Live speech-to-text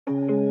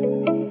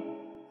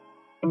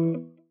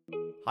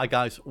Hi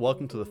guys,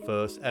 welcome to the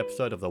first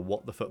episode of the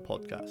What the Foot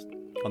podcast.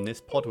 On this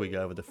pod we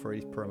go over the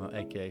Freeze promo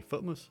aka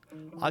Footmus,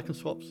 icon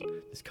swaps,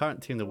 this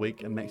current team of the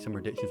week and make some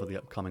predictions for the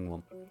upcoming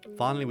one.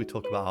 Finally we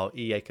talk about how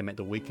EA can make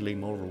the weekly league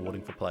more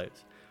rewarding for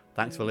players.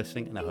 Thanks for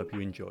listening and I hope you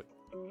enjoy.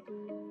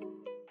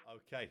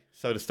 Okay,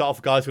 so to start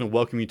off guys, we're going to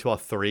welcome you to our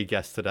three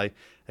guests today.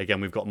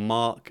 Again, we've got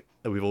Mark,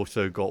 we've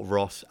also got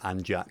Ross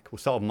and Jack. We'll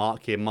start with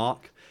Mark here.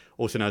 Mark,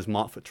 also known as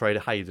Mark Foot Trader.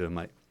 How you doing,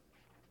 mate?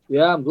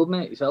 Yeah, I'm good,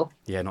 mate. Yourself?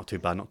 Yeah, not too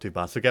bad, not too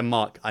bad. So again,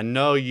 Mark, I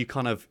know you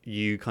kind of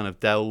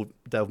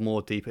delve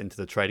more deep into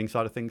the trading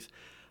side of things.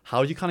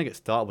 How did you kind of get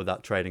started with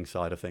that trading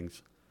side of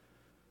things?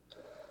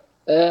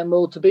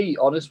 Well, to be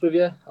honest with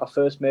you, I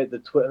first made the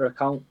Twitter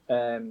account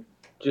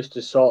just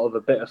as sort of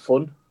a bit of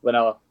fun when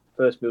I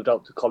first moved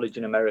out to college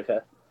in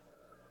America.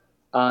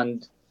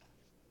 And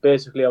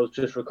basically, I was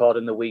just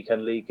recording the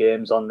weekend league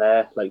games on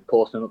there, like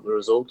posting up the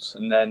results.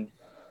 And then,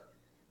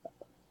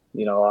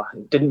 I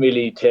didn't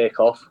really take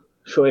off,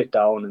 shut it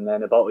down. And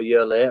then about a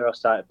year later, I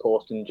started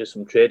posting just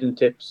some trading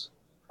tips.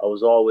 I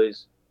was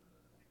always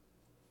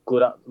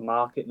good at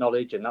market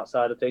knowledge and that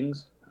side of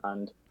things.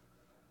 And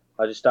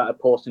I just started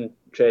posting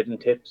trading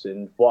tips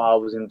and what I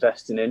was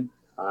investing in,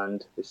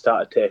 and it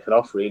started taking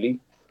off really.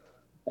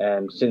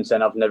 Since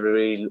then, I've never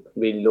really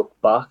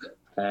looked back,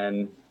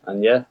 and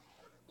yeah,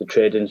 the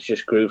trading's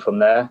just grew from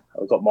there.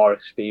 I've got more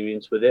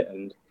experience with it,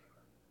 and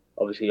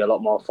obviously a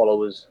lot more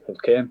followers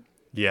have came.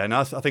 Yeah, and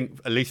I think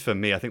at least for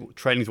me, I think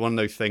trading is one of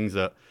those things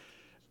that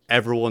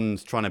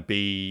everyone's trying to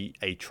be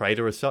a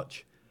trader as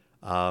such,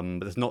 but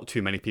there's not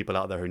too many people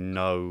out there who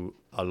know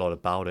a lot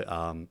about it.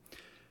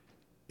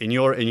 In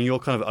your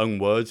kind of own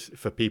words,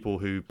 for people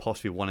who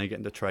possibly want to get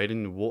into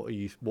trading, what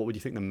would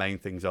you think the main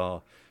things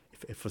are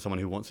if for someone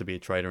who wants to be a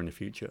trader in the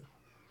future?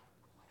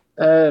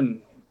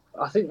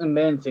 I think the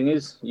main thing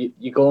is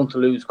you're going to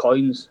lose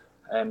coins.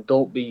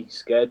 Don't be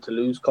scared to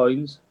lose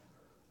coins.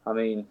 I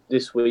mean,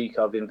 this week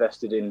I've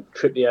invested in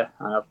Trippier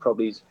and I've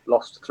probably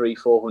lost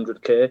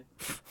 300-400k.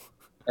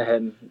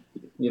 Um,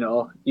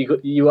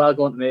 you are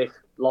going to make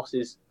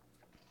losses,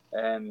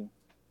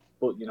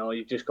 but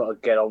you've just got to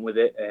get on with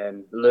it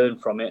and learn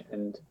from it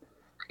and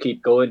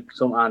keep going.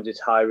 Sometimes it's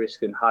high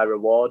risk and high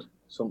reward.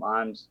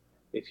 Sometimes,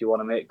 if you want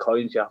to make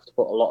coins, you have to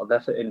put a lot of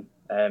effort in.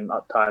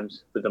 At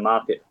times with the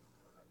market.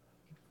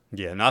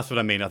 Yeah, and that's what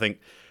I mean. I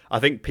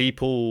think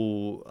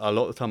people a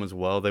lot of the time as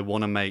well, they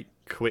want to make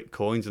quick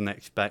coins and they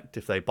expect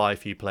if they buy a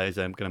few players,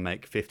 they're going to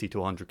make 50 to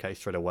 100k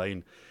straight away.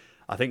 And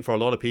I think for a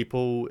lot of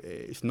people,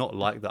 it's not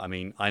like that. I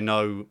mean, I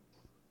know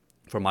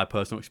from my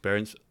personal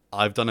experience,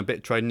 I've done a bit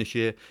of trading this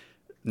year,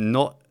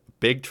 not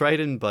big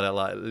trading, but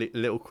like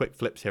little quick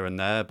flips here and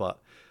there. But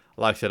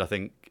like I said, I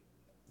think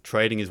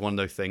trading is one of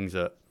those things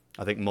that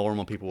I think more and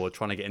more people are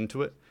trying to get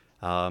into it.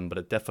 But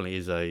it definitely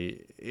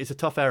it's a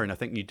tough area, and I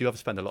think you do have to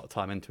spend a lot of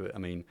time into it. I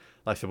mean,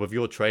 like I said, with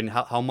your trading,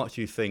 how much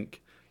do you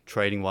think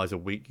trading wise a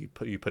week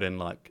you put in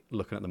like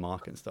looking at the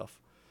market and stuff?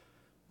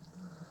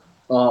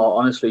 Oh,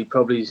 honestly,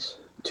 probably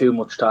too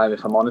much time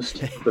if I'm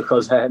honest,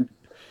 because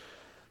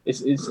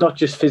it's not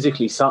just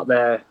physically sat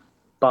there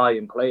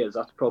buying players.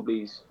 That's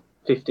probably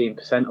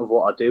 15% of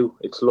what I do.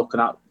 It's looking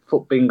at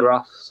FUTBIN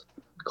graphs,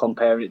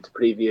 comparing it to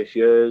previous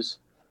years.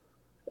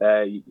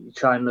 You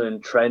try and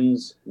learn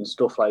trends and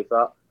stuff like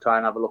that. Try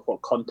and have a look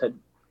what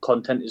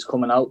content is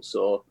coming out.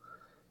 So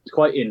it's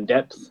quite in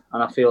depth,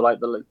 and I feel like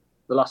the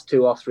last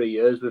 2 or 3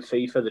 years with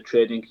FIFA, the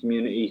trading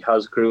community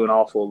has grew an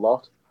awful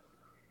lot.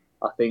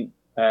 I think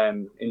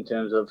in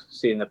terms of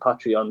seeing the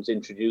Patreons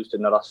introduced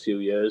in the last few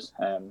years,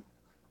 a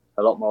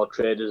lot more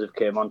traders have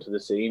came onto the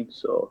scene.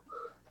 So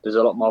there's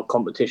a lot more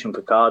competition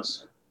for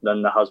cards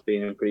than there has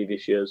been in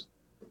previous years.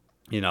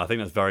 I think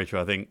that's very true.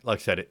 I think, like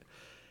I said,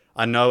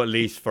 I know at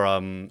least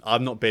from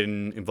I've not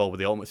been involved with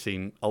the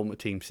Ultimate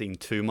Team scene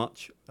too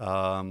much,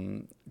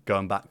 going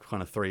back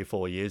kind of 3 or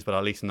 4 years, but I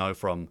at least know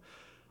from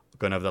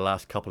going over the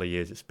last couple of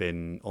years, it's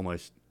been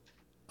almost,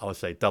 I would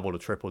say, double or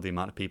triple the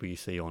amount of people you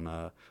see on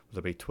whether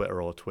it be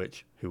Twitter or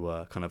Twitch who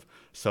are kind of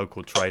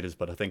so-called traders.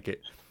 But I think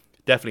it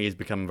definitely is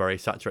becoming a very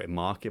saturated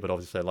market. But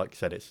obviously, like I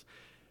said, it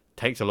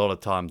takes a lot of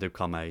time to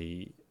become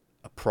a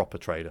proper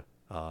trader,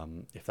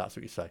 if that's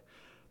what you say.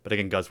 But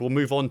again, guys, we'll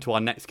move on to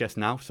our next guest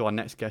now. So our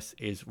next guest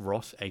is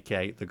Ross,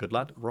 aka the Good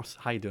Lad. Ross,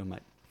 how you doing,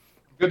 mate?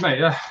 Good, mate.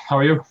 Yeah. How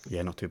are you?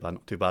 Yeah, not too bad,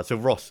 not too bad. So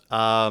Ross,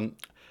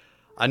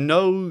 I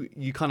know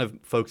you kind of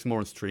focus more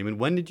on streaming.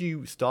 When did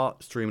you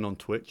start streaming on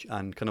Twitch,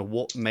 and kind of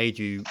what made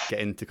you get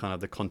into kind of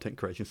the content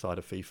creation side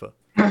of FIFA?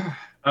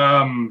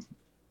 I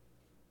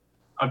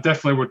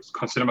definitely would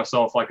consider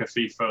myself like a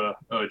FIFA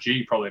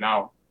OG probably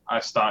now. I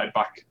started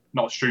back,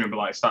 not streaming, but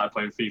like started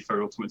playing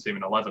FIFA Ultimate Team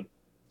in 11.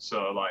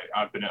 So like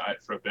I've been at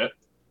it for a bit.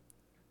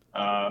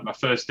 My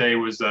first day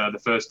was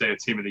the first day of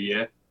Team of the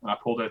Year, and I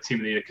pulled a Team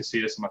of the Year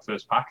Casillas in my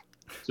first pack.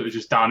 So it was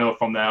just downhill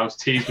from there. I was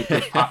teased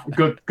with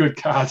good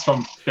cards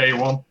from day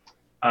one.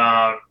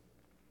 And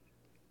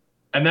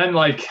then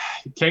like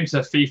it came to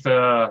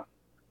FIFA,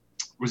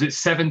 was it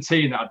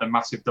 17 that had the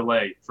massive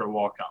delay for a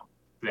walkout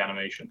for the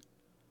animation?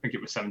 I think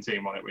it was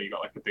 17, wasn't it, where you got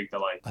like a big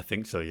delay. I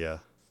think so, yeah.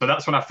 So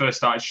that's when I first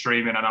started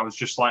streaming, and I was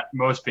just like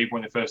most people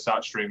when they first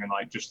started streaming,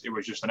 like it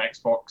was just an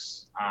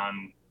Xbox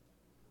and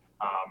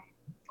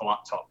a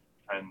laptop,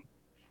 and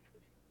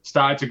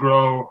started to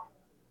grow.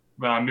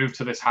 When I moved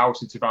to this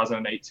house in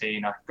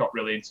 2018, I got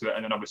really into it,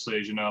 and then obviously,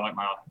 as you know, like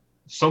my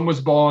son was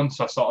born,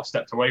 so I sort of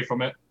stepped away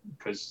from it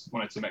because I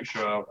wanted to make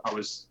sure I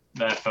was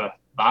there for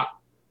that.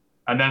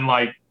 And then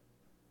like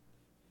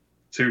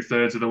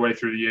 2/3 of the way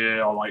through the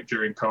year, or like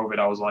during COVID,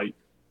 I was like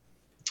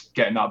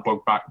getting that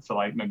bug back for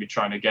like maybe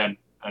trying again.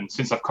 And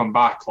since I've come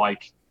back,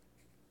 like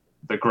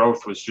the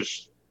growth was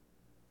just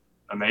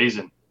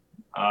amazing.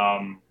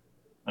 And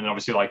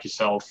obviously, like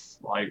yourself,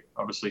 like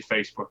obviously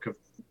Facebook, have,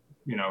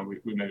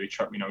 we maybe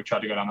tried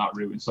to go down that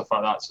route and stuff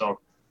like that. So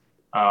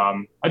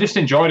I just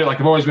enjoyed it. Like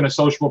I've always been a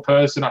sociable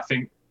person. I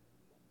think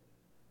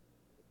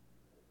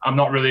I'm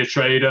not really a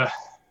trader.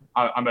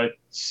 I'm a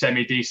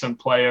semi-decent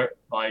player.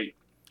 Like,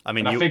 I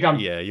mean, you're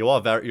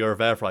a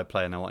verified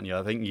player now, aren't you?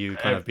 I think you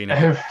kind of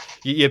been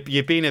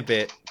you've been a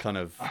bit kind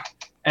of.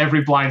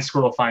 Every blind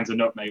squirrel finds a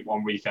nut, mate,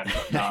 one weekend.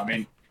 But no, I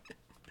mean,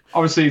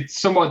 obviously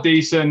somewhat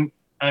decent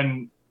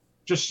and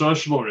just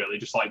sociable, really,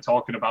 just like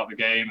talking about the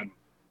game. And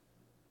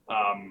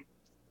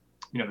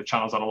the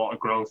channel's had a lot of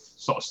growth,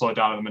 sort of slowed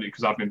down at the minute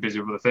because I've been busy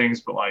with other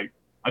things, but like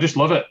I just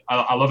love it.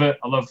 I love it.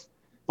 I love,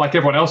 like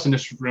everyone else in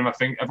this room, I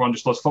think everyone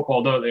just loves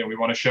football, don't they? And we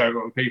want to share it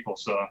with other people.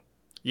 So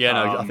yeah,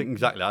 no, I think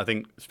exactly. I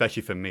think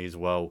especially for me as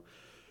well,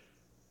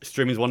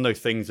 streaming is one of those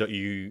things that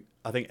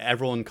I think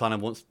everyone kind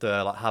of wants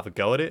to like have a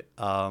go at it.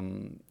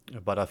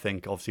 But I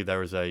think obviously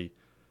there is a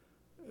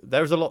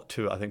lot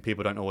to it. I think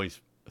people don't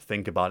always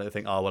think about it. They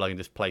think, oh well, I can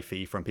just play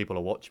FIFA and people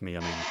will watch me. I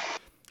mean,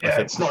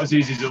 it's not as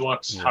easy as it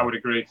looks. Yeah. I would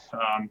agree.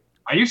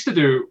 I used to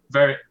do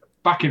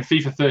back in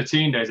FIFA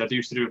 13 days. I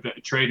used to do a bit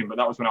of trading, but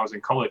that was when I was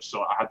in college,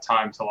 so I had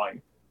time to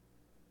like,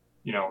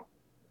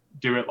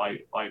 do it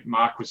like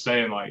Mark was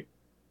saying. Like,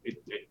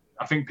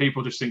 I think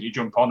people just think you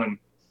jump on and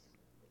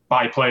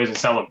buy players and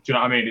sell them. Do you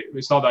know what I mean?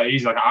 It's not that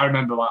easy. Like I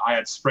remember, like I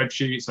had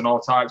spreadsheets and all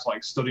types,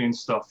 like studying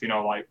stuff.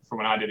 Like from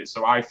when I did it.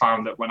 So I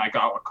found that when I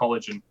got out of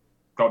college and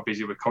got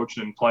busy with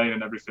coaching and playing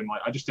and everything,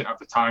 like I just didn't have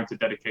the time to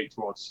dedicate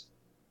towards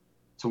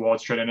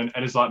trading. And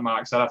as like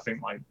Mark said, I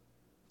think like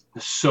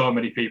there's so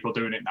many people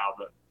doing it now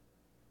that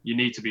you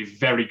need to be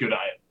very good at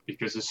it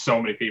because there's so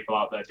many people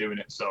out there doing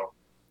it. So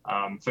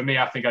for me,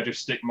 I think I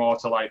just stick more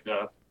to like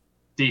the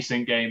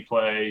decent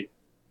gameplay,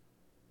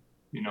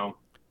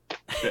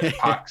 bit of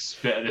packs,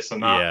 bit of this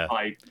and that, yeah.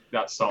 Like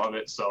that sort of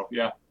it. So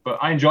yeah, but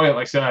I enjoy it.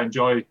 Like I said, I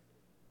enjoy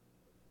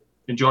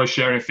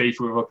sharing FIFA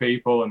with other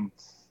people, and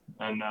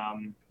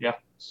yeah,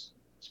 it's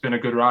been a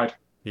good ride.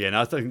 Yeah, and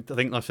I think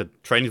like I said,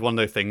 training is one of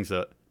those things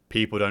that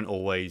people don't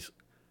always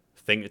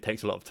think it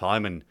takes a lot of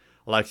time. And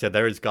like I said,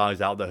 there is guys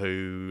out there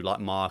who, like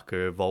Mark,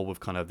 are involved with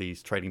kind of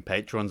these trading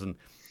patrons, and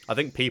I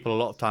think people a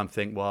lot of time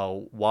think,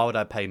 well, why would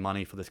I pay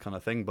money for this kind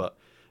of thing? But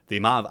the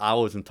amount of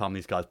hours and time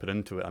these guys put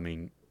into it, I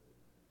mean,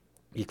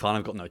 you kind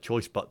of got no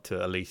choice but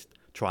to at least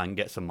try and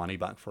get some money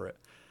back for it.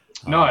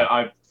 No,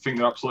 I think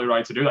they're absolutely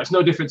right to do that. It's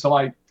no different to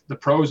like the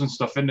pros and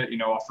stuff, isn't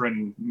it?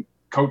 Offering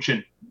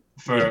coaching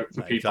for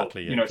people.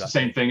 Exactly, yeah, it's the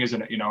same thing,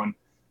 isn't it?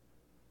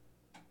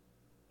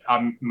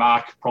 And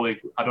Mark, probably,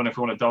 I don't know if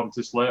we want to delve into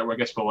this later. I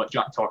guess we'll let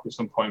Jack talk at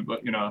some point.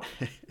 But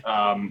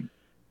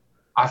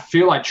I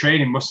feel like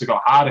trading must have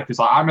got harder because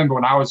like, I remember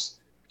when I was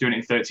doing it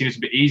in 13, it was a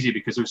bit easier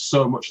because there was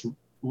so much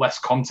less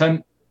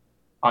content.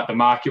 Like the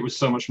market was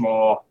so much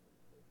more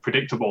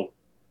predictable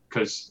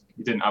because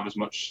you didn't have as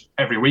much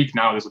every week.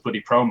 Now there's a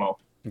bloody promo.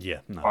 Yeah.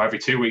 No. Or every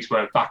 2 weeks,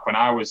 where back when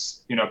I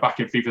was, back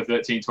in FIFA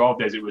 13, 12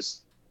 days, it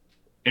was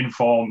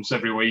informs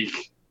every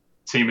week,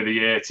 team of the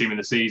year, team of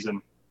the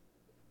season.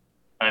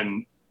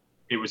 And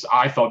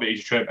I thought a bit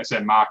easy trade. I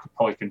said Mark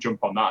probably can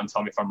jump on that and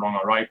tell me if I'm wrong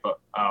or right.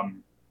 But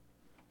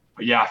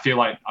yeah, I feel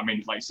like, I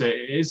mean, like say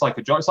it is like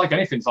a job. It's like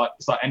anything.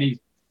 It's like any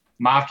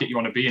market you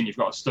want to be in, you've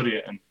got to study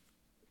it. And,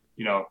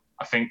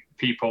 I think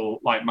people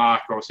like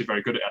Mark are obviously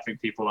very good at it. I think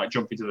people like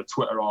jump into the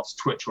Twitter or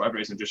Twitch, whatever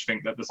it is, and just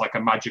think that there's like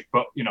a magic,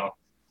 but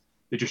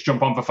they just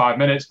jump on for 5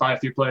 minutes, buy a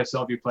few players,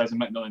 sell a few players, and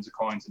make millions of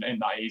coins, and it ain't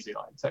that easy.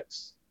 Like it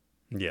takes.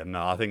 Yeah,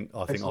 no, I think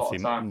obviously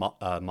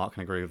Mark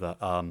can agree with that.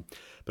 But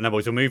no,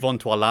 boys, we'll move on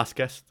to our last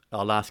guest.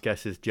 Our last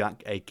guest is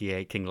Jack,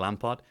 aka King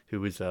Lampard,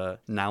 who is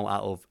now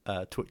out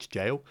of Twitch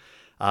jail.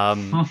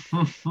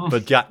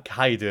 But Jack,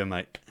 how you doing,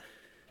 mate?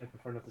 I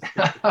prefer not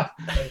to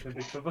speak in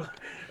big trouble.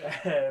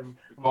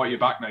 You're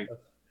back, mate.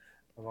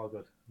 I'm all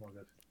good.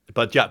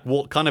 But Jack,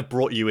 what kind of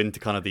brought you into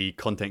kind of the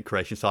content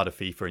creation side of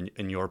FIFA,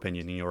 in your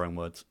opinion, in your own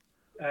words?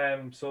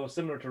 So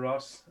similar to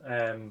Ross,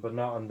 but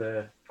not on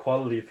the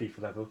quality of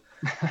FIFA level.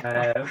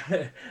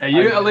 Are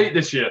you elite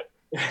this year?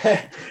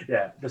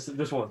 Yeah,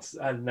 just once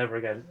and never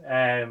again.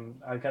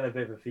 I'm kind of a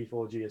bit of a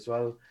FIFA OG as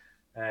well.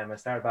 I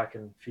started back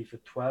in FIFA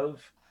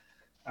 12.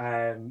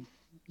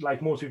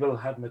 Like most people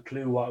hadn't a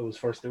clue what I was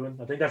first doing.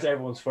 I think that's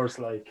everyone's first,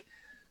 like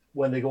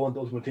when they go into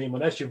Ultimate Team,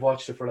 unless you've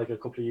watched it for like a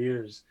couple of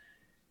years,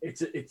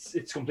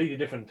 it's completely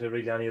different to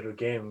really any other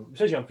game,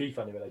 especially on FIFA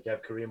anyway. Like you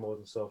have career mode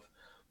and stuff.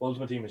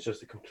 Ultimate Team is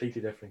just a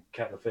completely different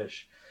kettle of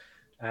fish.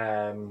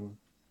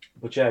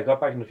 But yeah, I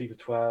got back into FIFA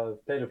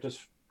 12, played it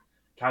just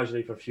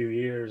casually for a few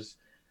years,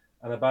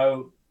 and I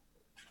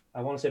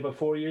want to say about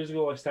 4 years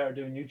ago, I started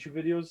doing YouTube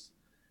videos,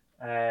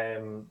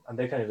 and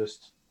they kind of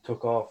just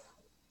took off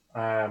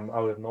out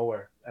of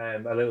nowhere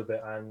a little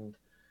bit. And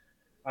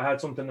I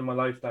had something in my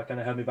life that kind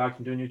of held me back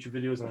from doing YouTube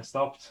videos, and I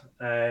stopped.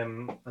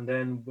 And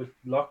then with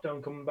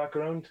lockdown coming back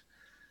around,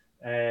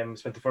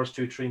 spent the first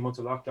 2-3 months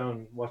of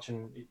lockdown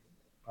watching,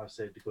 I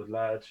say, The Good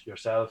Lad,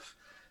 yourself,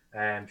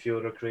 and a few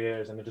other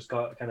creators, and I just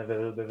got kind of a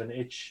little bit of an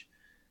itch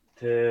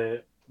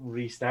to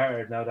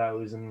restart now that I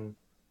was in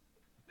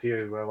a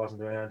period where I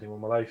wasn't doing anything with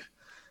my life.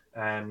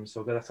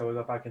 So that's how I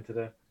got back into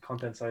the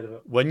content side of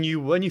it. When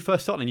you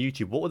first started on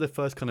YouTube, what were the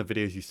first kind of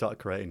videos you started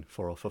creating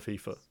for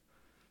FIFA?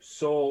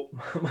 So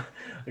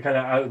I kind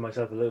of outed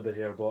myself a little bit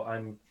here, but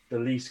I'm the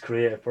least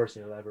creative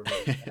person you'll ever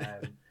meet.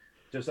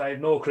 Just I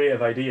have no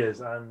creative ideas,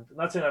 and I'm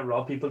not saying I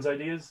rob people's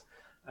ideas,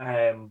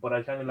 but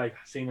I kind of like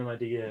seeing an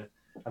idea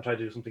and try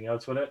to do something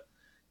else with it.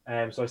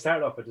 So I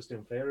started off by just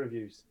doing player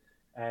reviews.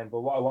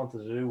 But what I wanted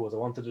to do was I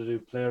wanted to do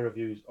player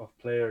reviews of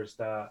players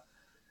that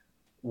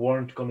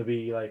weren't going to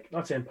be like,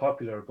 not saying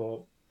popular, but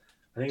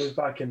I think it was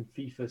back in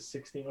FIFA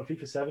 16 or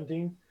FIFA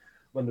 17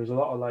 when there's a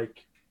lot of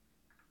like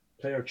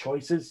player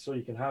choices. So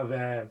you can have,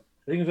 I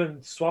think it was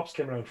when swaps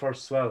came around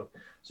first as well.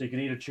 So you could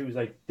either choose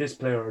like this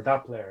player or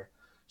that player.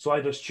 So I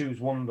just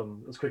choose one of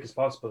them as quick as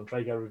possible and try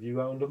to get a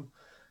review out of them.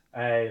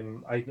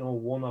 I know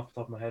one off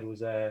the top of my head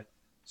was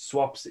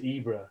Swaps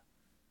Ibra.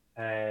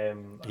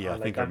 Yeah, I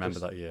think I remember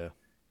that. Yeah,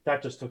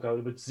 that just took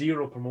out with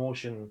zero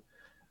promotion.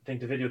 I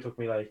think the video took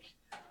me like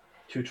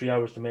 2-3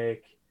 hours to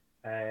make,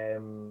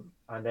 and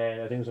then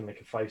I think it was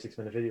like a 5-6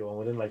 minute video, and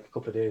within like a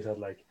couple of days I had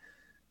like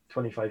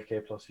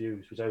 25k plus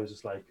views, which I was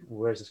just like,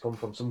 where's this come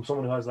from?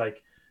 Someone who has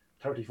like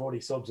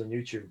 30-40 subs on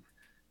YouTube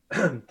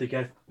to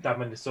get that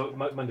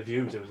many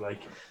views, it was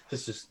like,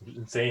 this is just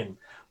insane.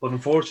 But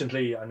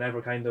unfortunately I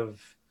never kind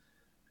of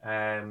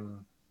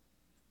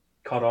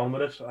caught on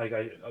with it.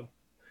 I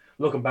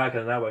looking back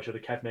at it now, I should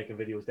have kept making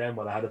videos then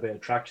while I had a bit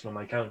of traction on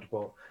my account,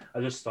 but I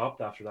just stopped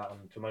after that,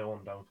 and to my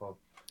own downfall.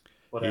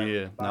 But,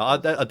 yeah. No, I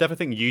definitely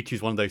think YouTube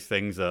is one of those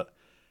things that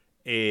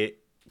it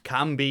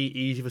can be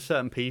easy for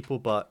certain people,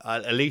 but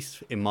at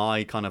least in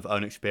my kind of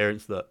own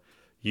experience, that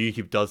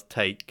YouTube does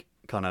take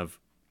kind of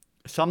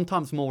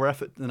sometimes more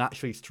effort than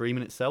actually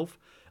streaming itself.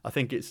 I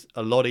think it's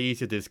a lot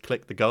easier to just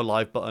click the go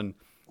live button,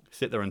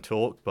 sit there and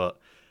talk. But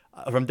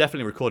from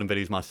definitely recording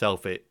videos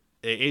myself, it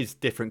is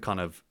different kind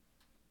of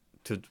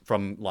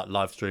from like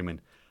live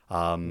streaming.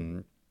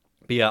 But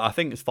yeah, I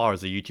think as far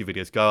as the YouTube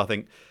videos go, I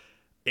think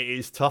it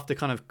is tough to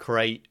kind of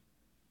create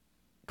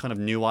kind of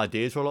new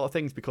ideas for a lot of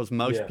things because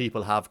most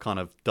people have kind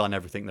of done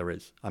everything there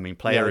is. I mean,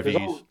 player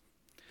reviews.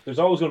 There's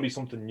always going to be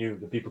something new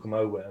that people come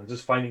out with, and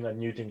just finding that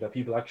new thing that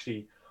people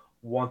actually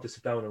want to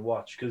sit down and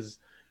watch. Because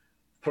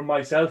for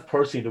myself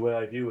personally, the way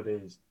I view it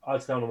is, I'll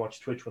sit down and watch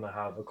Twitch when I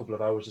have a couple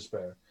of hours to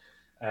spare,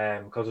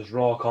 because it's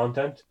raw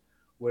content.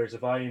 Whereas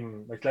if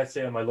I'm like, let's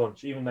say on my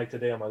lunch, even like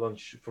today on my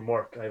lunch from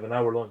work, I have an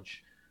hour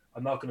lunch.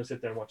 I'm not going to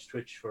sit there and watch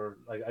Twitch for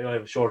like, I only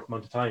have a short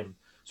amount of time.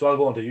 So I'll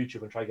go onto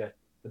YouTube and try to get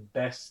the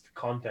best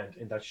content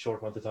in that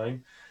short amount of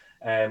time.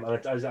 And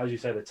as you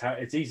said,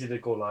 it's easy to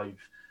go live,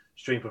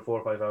 stream for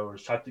 4 or 5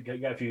 hours, chat to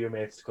get a few of your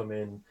mates to come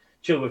in,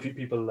 chill with a few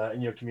people in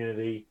your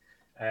community,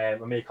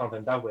 and make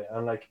content that way.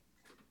 And like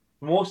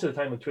most of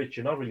the time on Twitch,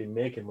 you're not really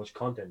making much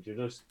content. You're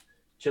just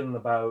chilling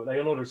about. Like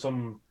I know there's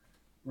some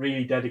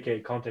really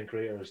dedicated content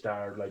creators that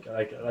are like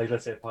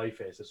let's say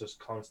Pieface, it's just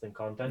constant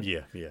content.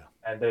 Yeah.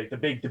 And they're the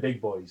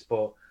big boys.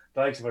 But the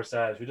likes of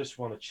ourselves, we just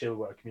want to chill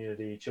with our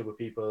community, chill with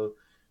people,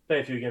 play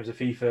a few games of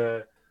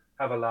FIFA,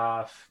 have a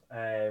laugh.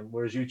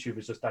 Whereas YouTube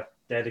is just that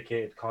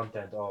dedicated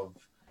content of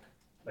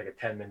like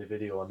a 10-minute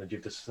video, and then you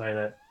have to sign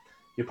it.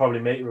 You probably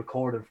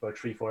record it for about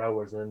 3-4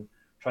 hours, and then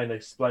trying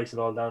to splice it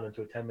all down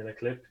into a 10-minute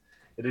clip.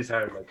 It is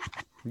hard.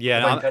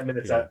 Like 10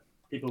 minutes that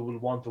people will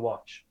want to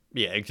watch.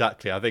 Yeah,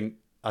 exactly. I think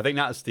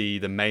that's the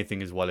main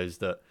thing as well, is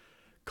that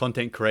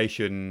content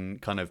creation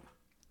kind of,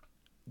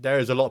 there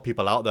is a lot of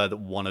people out there that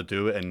want to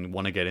do it and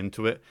want to get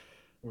into it,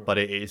 but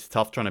it is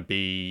tough trying to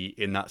be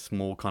in that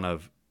small kind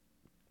of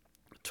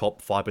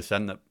top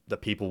 5%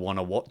 that people want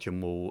to watch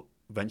and will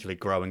eventually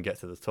grow and get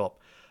to the top.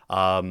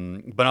 But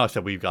like I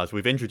said,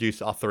 we've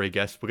introduced our 3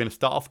 guests. We're going to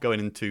start off going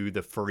into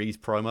the Freeze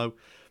promo,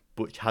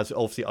 which has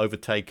obviously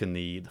overtaken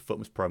the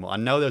Footmas promo. I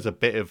know there's a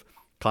bit of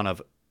kind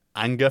of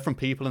anger from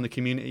people in the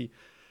community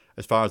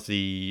as far as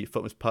the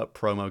Footmas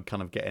promo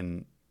kind of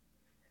getting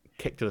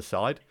kicked to the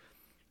side.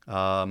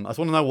 I just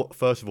want to know,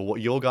 first of all, what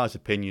your guys'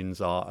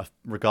 opinions are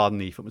regarding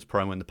the Footmas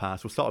promo in the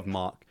past. We'll start with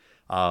Mark.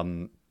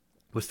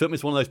 Was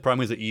Footmas one of those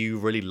promos that you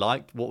really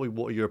liked? What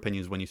were your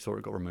opinions when you saw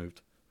it got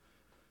removed?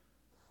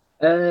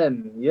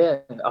 Yeah,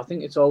 I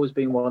think it's always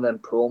been one of them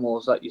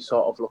promos that you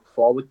sort of look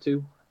forward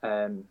to.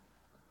 I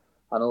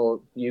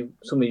know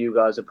some of you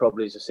guys are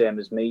probably the same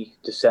as me.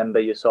 December,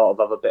 you sort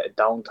of have a bit of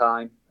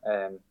downtime.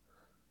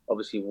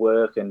 Obviously,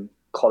 work and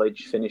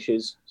college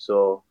finishes,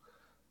 so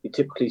you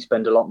typically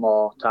spend a lot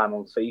more time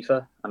on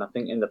FIFA. And I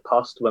think in the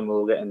past, when we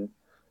were getting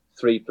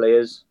 3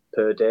 players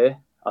per day,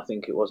 I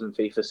think it was in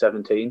FIFA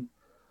 17.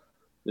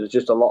 There was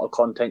just a lot of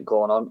content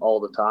going on all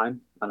the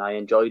time, and I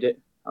enjoyed it.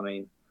 I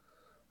mean,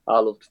 I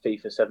loved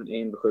FIFA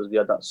 17 because we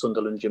had that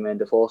Sunderland Jermaine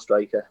Defoe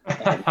striker.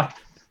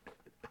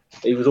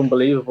 He was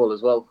unbelievable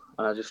as well,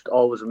 and I just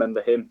always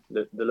remember him,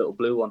 the little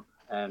blue one.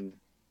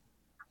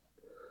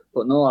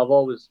 But no, I've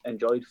always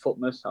enjoyed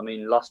Footmas. I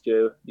mean, last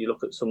year, you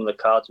look at some of the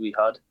cards we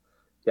had.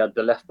 You had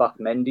the left back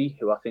Mendy,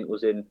 who I think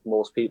was in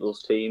most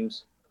people's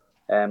teams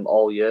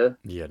all year.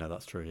 Yeah, no,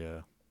 that's true.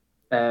 Yeah.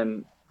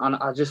 And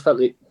I just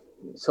felt it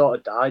sort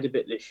of died a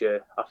bit this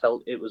year. I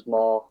felt it was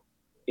more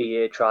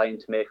EA trying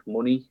to make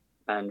money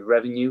and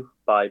revenue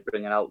by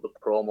bringing out the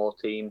promo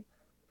team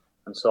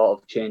and sort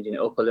of changing it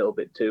up a little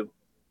bit too.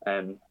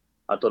 I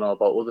don't know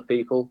about other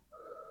people,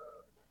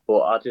 but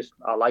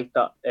I liked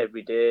that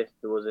every day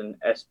there was an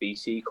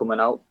SBC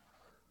coming out.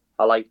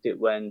 I liked it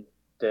when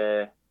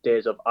the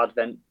days of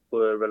Advent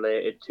were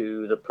related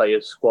to the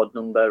player's squad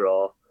number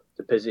or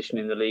the position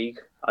in the league.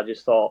 I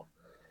just thought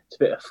it's a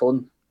bit of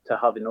fun to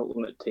have an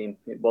Ultimate Team.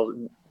 It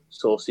wasn't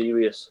so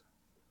serious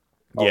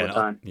all the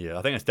time.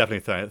 I think it's definitely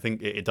a thing. I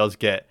think it does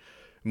get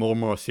more and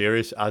more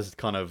serious as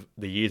kind of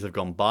the years have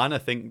gone by,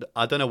 and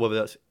I don't know whether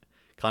that's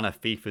kind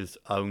of FIFA's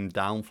own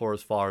downfall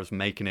as far as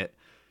making it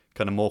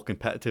kind of more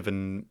competitive.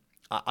 And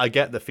I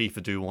get that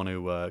FIFA do want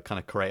to kind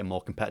of create a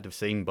more competitive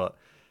scene, but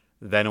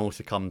then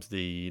also comes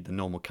the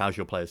normal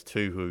casual players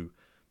too, who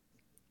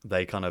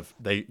they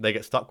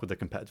get stuck with the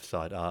competitive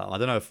side. I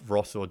don't know if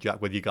Ross or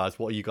Jack, with you guys,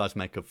 what do you guys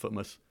make of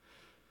Footmas?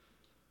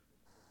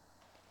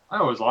 I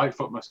always like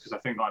Footmas because I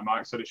think, like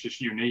Mark said, it's just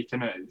unique,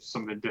 isn't it? It's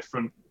something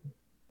different.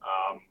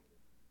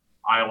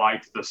 I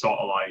liked the sort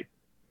of like,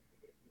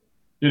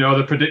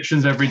 the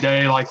predictions every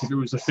day. Like if it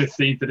was the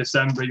 15th of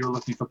December, you were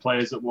looking for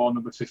players that wore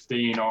number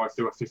 15, or if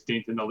they were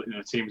 15th in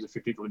the team was a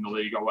 15th in the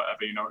league or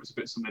whatever, it was a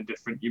bit something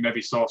different. You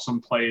maybe saw some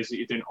players that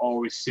you didn't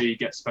always see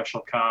get special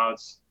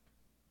cards.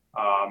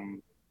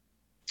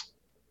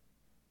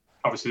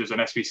 Obviously, there's an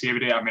SBC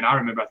every day. I mean, I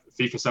remember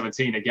FIFA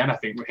 17 again. I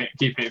think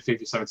keep it at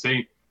FIFA 17.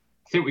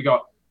 I think we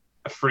got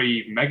a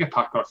free mega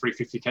pack or a free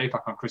 50k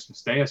pack on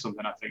Christmas Day or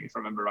something, I think, if I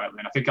remember rightly.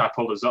 And I think I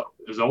pulled a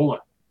Zola.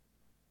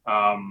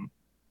 And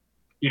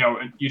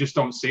you just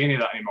don't see any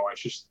of that anymore.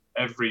 It's just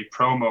every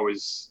promo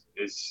is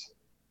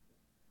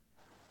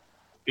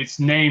it's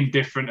named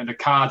different and the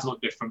cards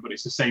look different, but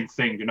it's the same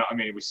thing. You know what I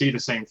mean? We see the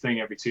same thing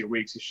every 2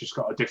 weeks. It's just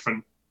got a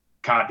different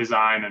card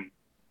design. And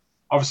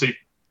obviously,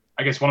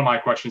 I guess one of my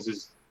questions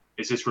is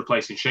this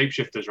replacing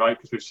shapeshifters, right?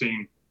 Because we've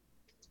seen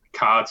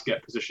cards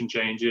get position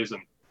changes,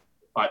 and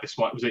like this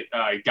one was it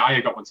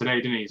Gaia got one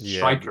today, didn't he? Yeah,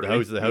 Striker,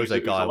 the Jose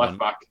Gaia left one.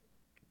 back.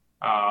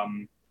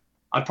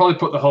 I'd probably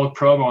put the whole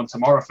promo on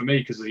tomorrow for me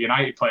because there's a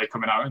United player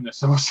coming out in this,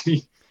 so we'll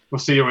see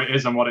who it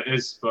is and what it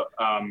is. But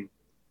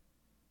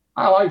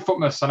I like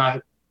Footmas, and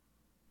I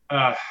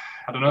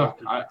don't know.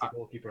 It's a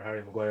goalkeeper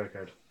Harry Maguire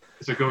card.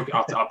 It's a good.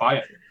 I'll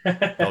buy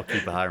it.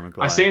 Goalkeeper Harry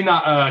Maguire. I seen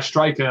that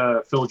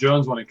striker Phil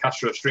Jones one in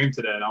Castro stream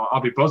today, and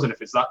I'll be buzzing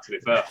if it's that. To be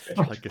fair,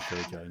 like a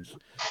Phil Jones.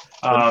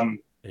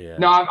 Yeah.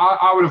 No,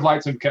 I would have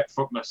liked to have kept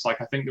Footmas.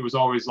 Like I think there was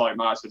always, like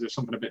Matt said, there's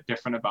something a bit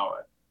different about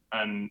it,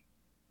 and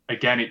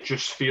again, it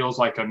just feels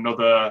like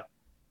another,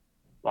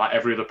 like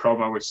every other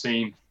promo we've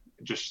seen.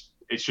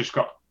 It's just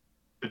got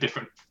a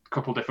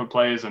couple different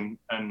players, and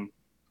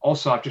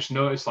also I've just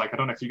noticed, like, I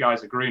don't know if you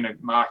guys agree,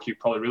 and Mark, you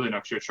probably really know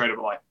because you're a trader,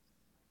 but like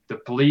the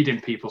bleeding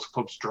people's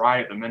club's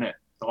dry at the minute.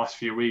 The last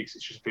few weeks,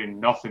 it's just been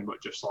nothing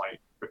but just like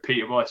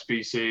repeatable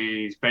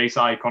SBCs, base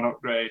icon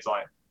upgrades.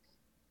 Like,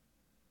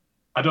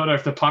 I don't know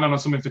if they're planning on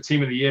something for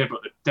Team of the Year,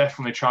 but they're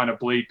definitely trying to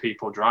bleed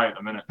people dry at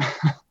the minute.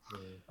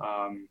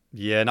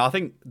 Yeah, and I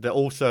think that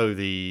also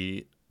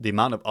the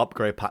amount of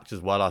upgrade packs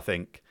as well. I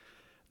think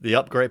the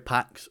upgrade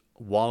packs,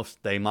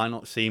 whilst they might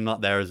not seem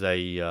like there is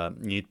you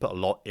need to put a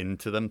lot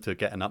into them to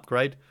get an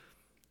upgrade.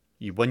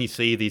 When you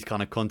see these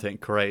kind of content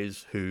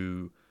creators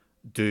who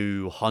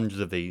do hundreds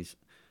of these,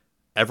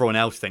 everyone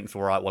else thinks,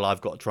 all right, well,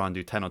 I've got to try and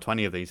do 10 or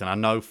 20 of these. And I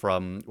know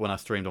from when I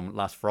streamed on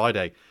last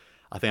Friday,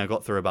 I think I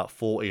got through about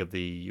 40 of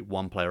the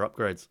one-player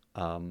upgrades,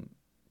 and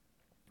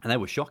they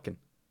were shocking.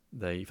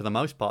 For the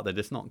most part, they're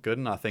just not good,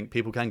 and I think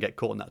people can get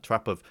caught in that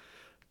trap of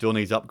doing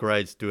these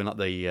upgrades, doing up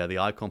the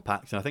icon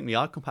packs. And I think the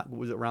icon pack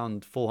was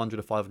around 400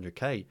 to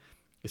 500k.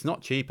 It's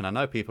not cheap, and I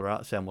know people are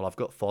out saying, well, I've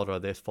got fodder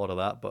this, fodder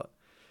that, but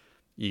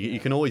you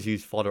can always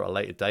use fodder at a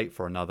later date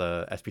for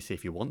another SBC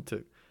if you want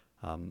to.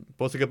 But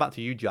also go back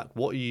to you, Jack.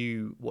 What are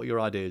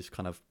your ideas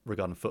kind of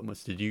regarding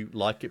Footmas? Did you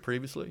like it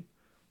previously?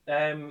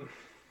 I'm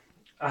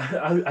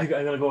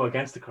going to go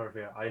against the curve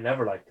here. I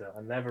never liked it.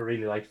 I never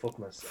really liked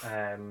Footmas.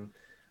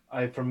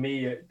 For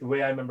me, the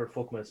way I remember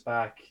Footmas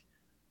back,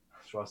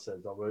 as Ross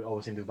said, we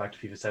always seem to go back to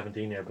FIFA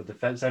 17 here, but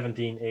the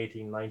 17,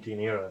 18, 19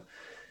 era,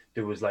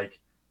 there was like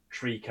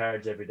 3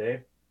 cards every day.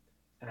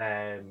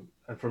 And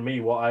for me,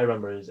 what I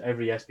remember is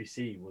every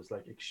SBC was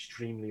like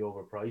extremely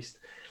overpriced.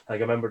 Like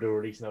I remember they were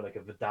releasing out like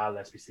a Vidal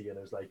SBC and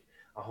it was like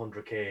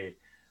 100k.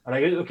 And I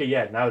go, okay,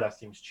 yeah, now that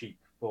seems cheap.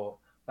 But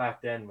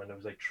back then when there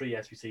was like 3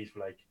 SBCs for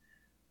like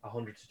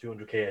 100 to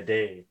 200k a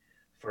day,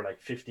 for like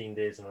 15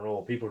 days in a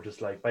row. People were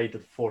just like, by the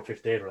 4th,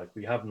 5th day, they're like,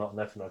 we have nothing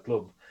left in our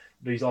club.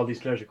 All these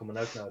players are coming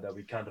out now that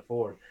we can't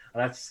afford.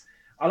 And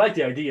I like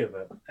the idea of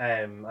it.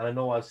 And I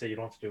know I'll say you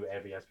don't have to do it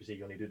every SBC,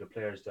 you only do the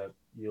players that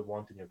you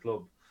want in your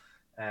club.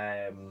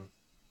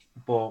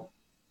 But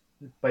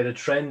by the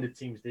trend, it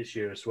seems this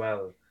year as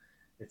well,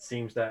 it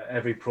seems that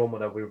every promo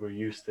that we were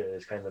used to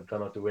is kind of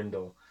gone out the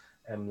window.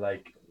 And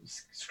like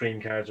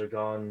screen cards are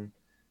gone,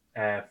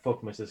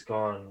 Footmas is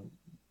gone.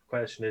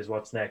 Question is,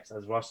 what's next?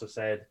 As Ross has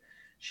said,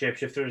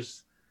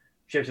 Shapeshifters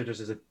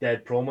is a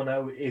dead promo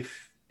now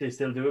if they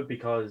still do it,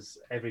 because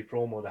every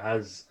promo that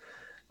has,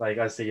 like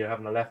I say, you're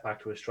having a left back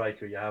to a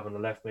striker, you're having a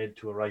left mid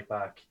to a right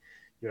back,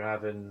 you're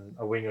having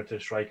a winger to a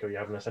striker, you're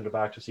having a centre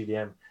back to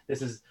CDM.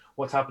 This is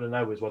what's happening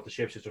now, is what the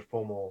Shapeshifters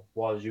promo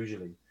was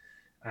usually.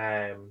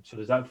 So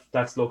there's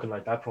that's looking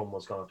like that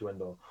promo's gone out the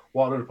window.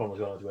 What other promo's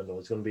gone out the window?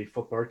 It's going to be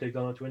Foot Birthday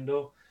gone out the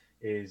window.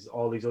 Is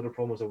all these other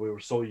promos that we were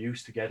so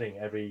used to getting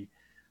every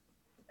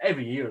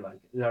year, like,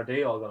 are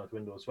they all gone out the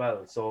window as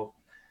well? So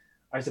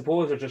I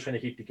suppose they're just trying to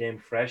keep the game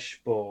fresh,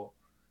 but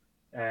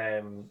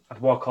at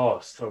what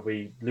cost? Are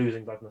we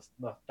losing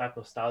that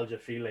nostalgia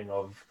feeling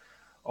of,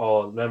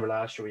 oh, remember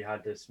last year we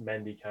had this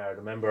Mendy card,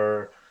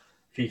 remember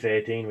FIFA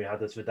 18 we had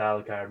this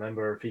Vidal card,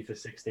 remember FIFA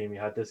 16 we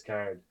had this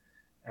card,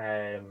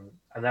 and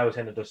now it's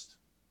kind of just,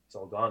 it's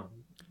all gone,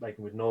 like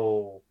with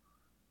no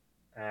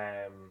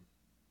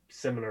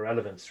similar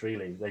relevance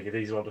really. Like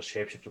these are all just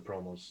Shapeshifter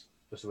promos,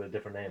 just with a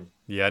different name.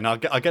 Yeah, no,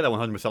 I get that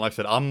 100%. Like I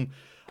said,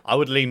 I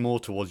would lean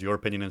more towards your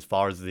opinion as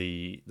far as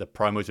the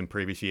promos in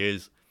previous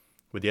years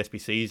with the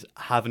SBCs.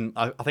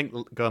 I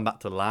think going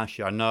back to last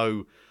year, I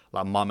know,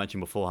 like Mark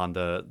mentioned beforehand,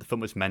 the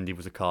Footmas Mendy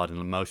was a card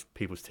in most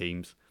people's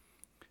teams.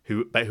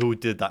 Who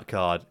did that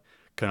card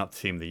coming up to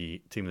team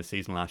of the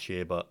season last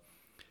year? But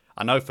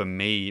I know for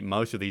me,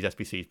 most of these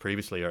SBCs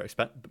previously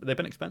they've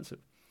been expensive.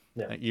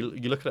 Yeah. You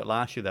look at it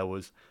last year, there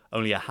was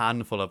only a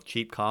handful of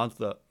cheap cards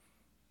that,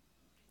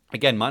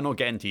 again, might not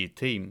get into your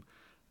team,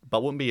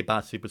 but wouldn't be a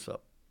bad super sub.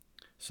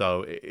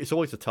 So it's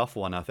always a tough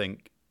one. I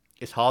think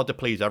it's hard to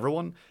please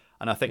everyone,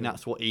 and I think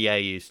that's what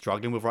EA is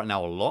struggling with right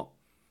now a lot.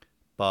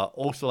 But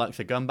also, like I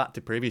said, going back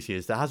to previous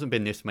years, there hasn't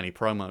been this many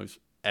promos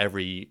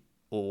every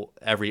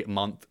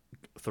month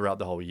throughout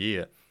the whole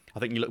year. I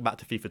think you look back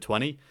to FIFA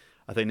 20,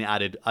 I think they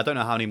added, I don't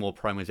know how many more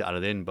promos it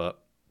added in,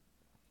 but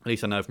at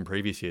least I know from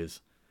previous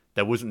years,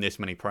 there wasn't this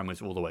many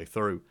promos all the way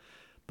through.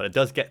 But it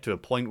does get to a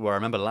point where I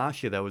remember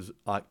last year there was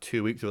like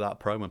 2 weeks without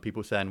promo, and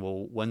people saying,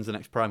 well, when's the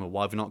next promo?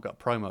 Why have we not got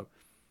promo?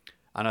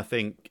 And I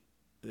think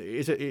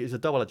it is a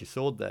double-edged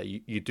sword there.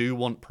 You do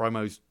want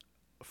promos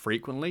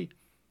frequently,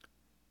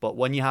 but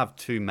when you have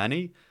too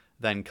many,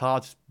 then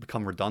cards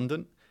become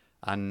redundant.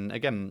 And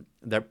again,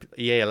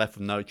 EA are left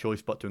with no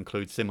choice but to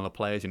include similar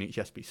players in each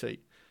SBC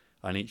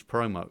and each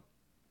promo.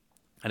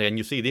 And again,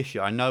 you see this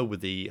year, I know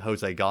with the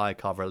Jose Gaia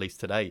card released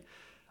today,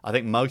 I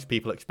think most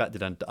people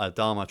expected a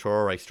Adama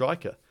Traore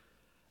striker.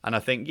 And I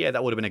think, yeah,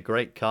 that would have been a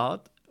great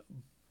card.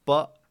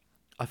 But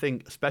I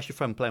think, especially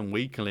from playing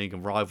Weekend League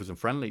and Rivals and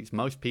Friendlies,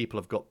 most people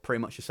have got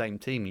pretty much the same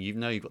team.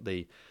 You've got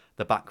the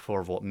back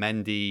four of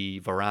Mendy,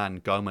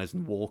 Varane, Gomez,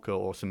 and Walker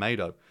or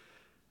Semedo.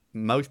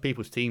 Most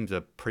people's teams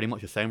are pretty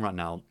much the same right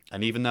now.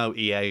 And even though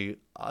EA,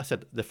 I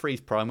said the freeze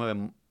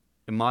promo,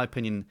 in my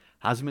opinion,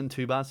 hasn't been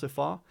too bad so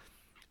far,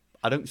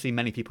 I don't see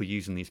many people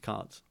using these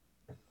cards.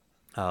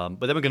 But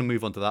then we're going to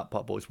move on to that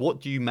part, boys.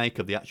 What do you make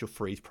of the actual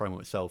freeze promo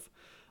itself,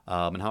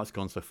 and how it's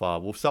gone so far?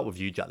 We'll start with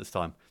you, Jack, this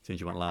time, since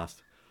you went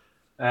last.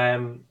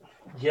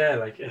 Yeah,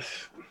 like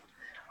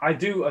I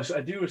do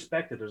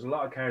respect it. There's a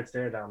lot of cards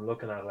there that I'm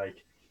looking at,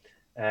 like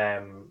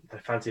I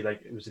fancy,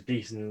 like it was a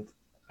decent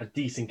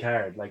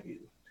card, like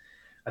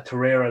a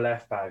Torreira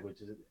left back,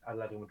 which is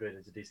Atletico Madrid,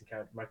 is a decent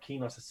card.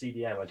 Marquinhos a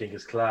CDM, I think,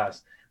 is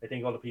class. I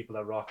think all the people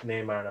that rock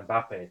Neymar and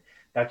Mbappe,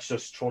 that's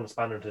just throwing a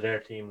spanner into their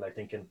team, like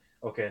thinking,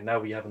 okay, now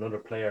we have another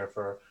player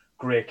for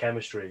great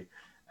chemistry.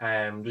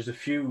 There's a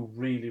few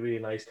really, really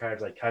nice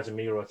cards like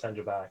Casemiro at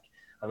centre back,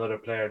 another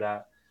player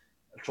that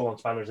throwing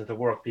spanners into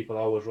work. People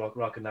always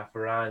rocking that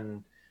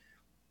Varane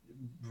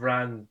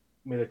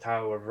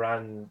Militao or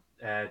Varane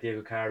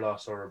Diego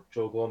Carlos or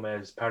Joe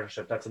Gomez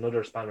partnership. That's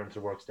another spanner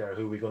into works there.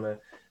 Who are we going to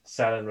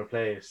sell and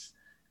replace?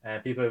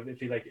 People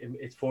feel like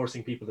it's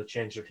forcing people to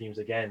change their teams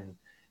again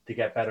to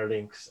get better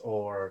links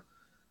or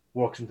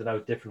work something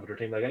out different with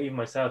their team. Like even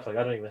myself, like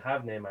I don't even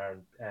have Neymar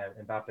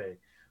and Mbappe,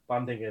 but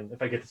I'm thinking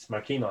if I get this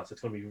Marquinhos,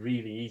 it's going to be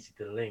really easy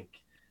to link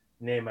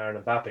Neymar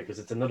and Mbappe because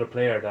it's another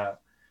player that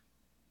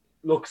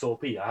looks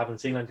OP. I haven't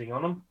seen anything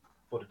on him,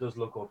 but it does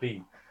look OP.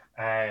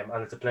 And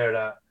it's a player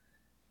that,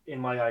 in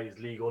my eyes,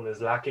 League One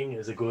is lacking,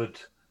 is a good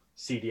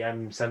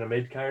CDM centre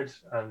mid card,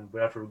 and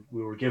wherever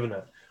we were given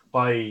it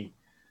by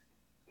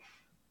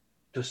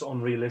just not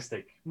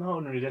unrealistic,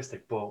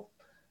 but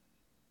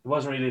it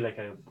wasn't really like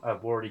a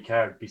worthy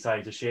card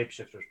besides a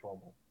Shapeshifters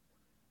promo.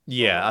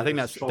 Yeah, I think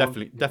that's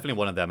definitely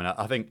one of them, and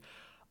I think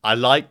I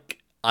like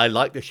the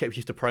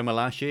Shapeshifter promo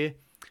last year.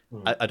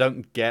 I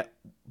don't get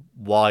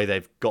why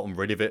they've gotten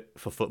rid of it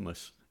for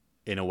Footmas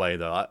in a way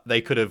though.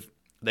 They could have.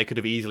 they could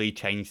have easily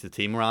changed the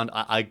team around.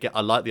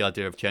 I like the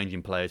idea of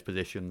changing players'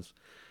 positions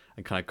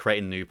and kind of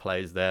creating new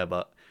players there,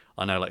 but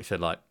I know, like I said,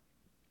 like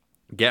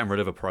getting rid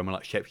of a promo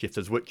like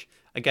Shapeshifters, which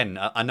again,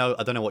 I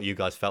don't know what you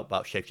guys felt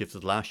about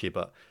Shapeshifters last year,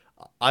 but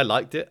I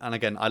liked it, and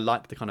again, I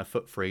like the kind of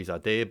foot freeze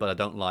idea, but I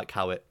don't like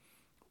how it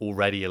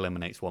already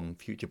eliminates one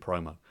future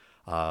promo.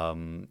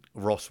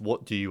 Ross,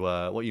 what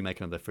are you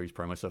making of the freeze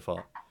promo so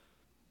far?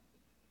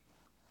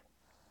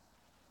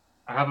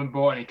 I haven't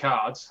bought any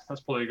cards.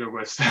 That's probably a good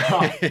way to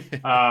start.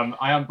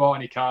 I haven't bought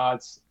any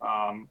cards.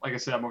 Like I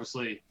said, I'm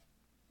obviously,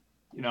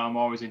 I'm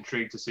always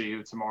intrigued to see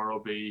who tomorrow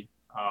will be.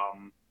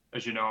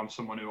 As you know, I'm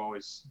someone who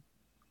always,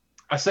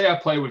 I say I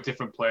play with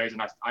different players,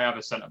 and I have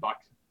a centre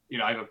back.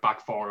 I have a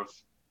back four of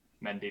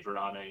Mendy,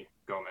 Varane,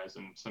 Gomez,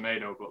 and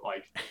Semedo. But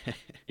like,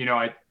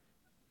 I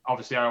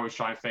always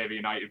try and favour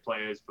United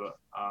players. But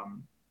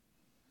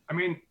I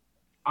mean,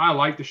 I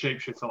like the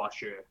shapeshifter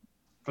last year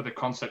for the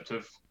concept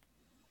of,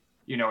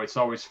 it's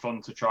always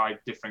fun to try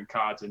different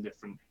cards in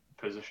different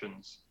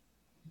positions.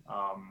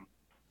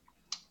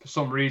 For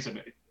some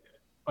reason,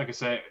 like I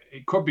say,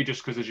 it could be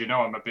just because, as you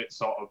know, I'm a bit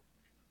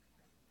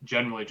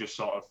generally just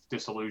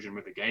disillusioned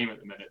with the game at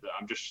the minute, that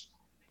I'm just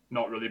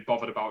not really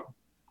bothered about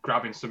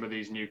grabbing some of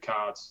these new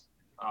cards.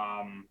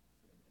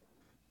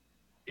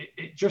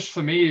 It just,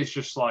 for me, is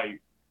just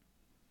like,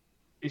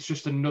 it's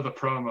just another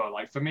promo.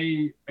 Like, for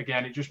me,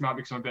 again, it just might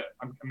be because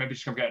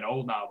I'm getting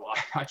old now,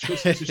 but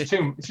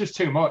it's just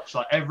too much.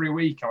 Like, every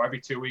week or every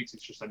 2 weeks,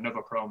 it's just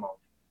another promo.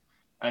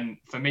 And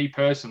for me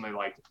personally,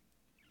 like,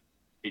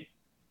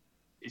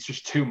 it's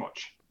just too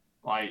much.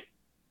 Like,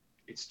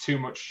 it's too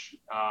much.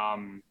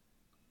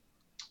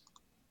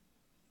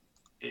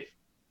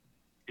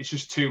 It's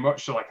just too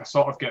much. So like, I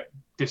sort of get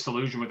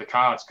disillusioned with the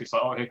cards because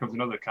like, oh, here comes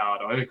another card,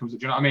 or here comes. Do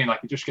you know what I mean?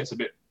 Like, it just gets a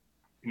bit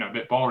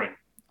boring.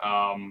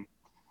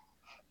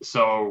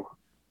 So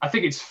I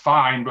think it's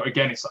fine, but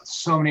again, it's like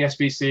so many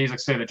SBCs. Like I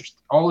say,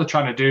 all they're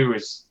trying to do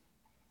is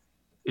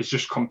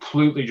just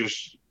completely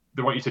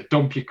they want you to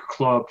dump your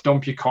club,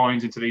 dump your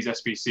coins into these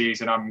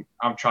SBCs, and I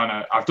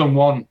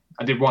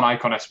did one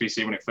Icon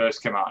SBC when it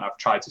first came out, and I've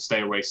tried to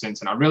stay away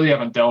since. And I really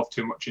haven't delved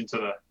too much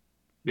into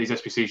these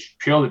SBCs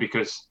purely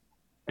because,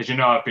 as you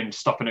know, I've been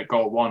stopping at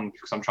goal 1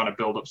 because I'm trying to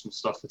build up some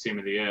stuff for Team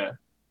of the Year.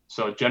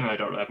 So generally, I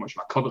don't really have much of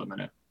my club at the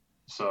minute.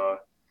 So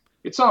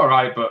it's all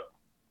right, but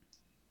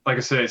like I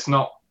say, it's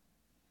not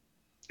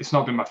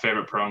been my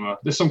favourite promo.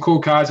 There's some cool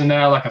cards in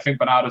there. Like, I think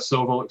Bernardo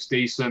Silva looks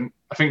decent.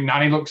 I think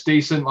Nani looks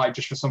decent, like,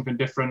 just for something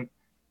different.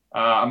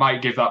 I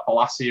might give that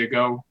Balassi a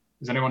go.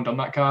 Has anyone done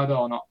that card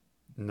or not?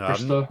 No,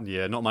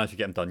 not managed to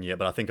get them done yet,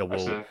 but I think I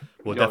will.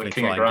 We'll definitely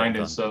king try of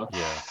grinding, and get them done.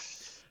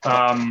 So.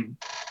 Yeah.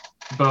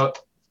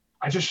 But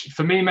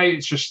for me, mate,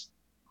 it's just,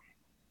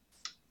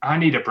 I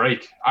need a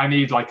break. I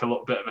need like a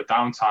little bit of a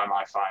downtime,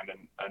 I find,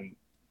 and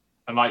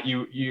like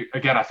you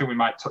again, I think we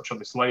might touch on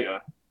this later.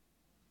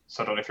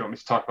 So I don't know if you want me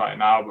to talk about it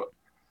now, but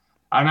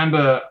I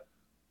remember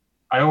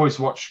I always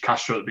watch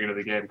Castro at the beginning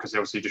of the game because he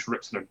obviously just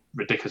rips in a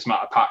ridiculous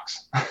amount of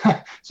packs.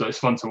 So it's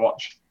fun to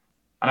watch.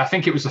 And I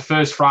think it was the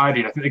first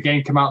Friday. And I think the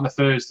game came out on the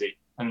Thursday,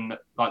 and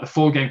like the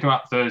full game came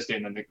out Thursday,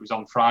 and then it was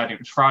on Friday. It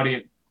was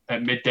Friday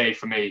at midday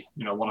for me,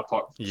 1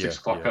 o'clock, 6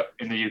 o'clock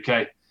in the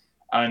UK.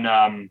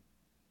 And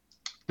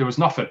there was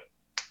nothing.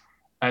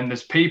 And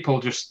there's people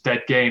just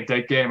dead game.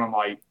 I'm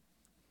like,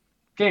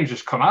 games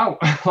just come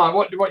out. Like,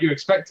 what you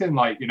expecting?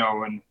 Like,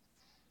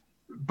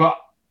 but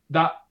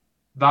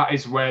that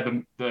is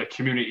where the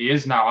community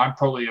is now. I'm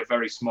probably a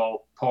very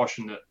small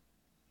portion that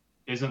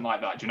isn't like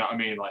that. Do you know what I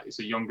mean? Like, it's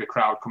a younger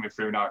crowd coming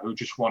through now who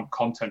just want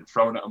content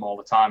thrown at them all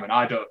the time. And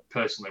I don't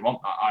personally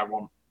want that. I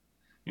want,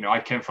 I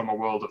came from a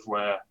world of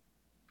where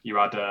you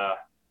had,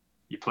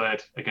 you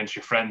played against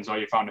your friends, or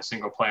you found a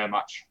single player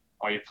match,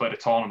 or you played a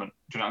tournament.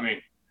 Do you know what I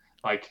mean?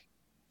 Like,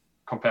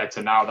 compared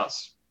to now,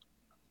 that's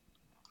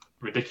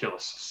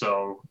ridiculous.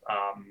 So,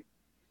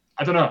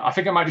 I don't know. I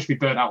think I might just be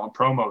burnt out on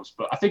promos,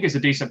 but I think it's a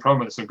decent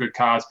promo. There's some good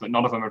cards, but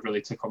none of them have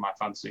really tickled my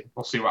fancy.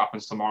 We'll see what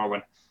happens tomorrow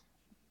when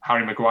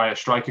Harry Maguire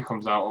striker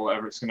comes out, or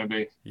whatever it's going to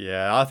be.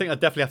 Yeah, I think I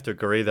definitely have to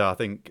agree there. I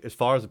think as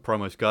far as the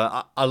promos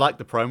go, I like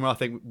the promo. I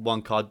think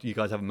one card you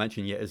guys haven't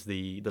mentioned yet is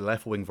the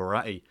left wing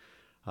Verratti.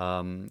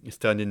 It's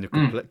turned into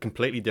a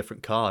completely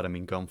different card. I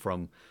mean, gone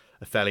from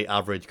a fairly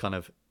average kind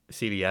of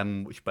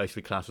CDM, which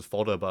basically classes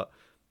fodder, but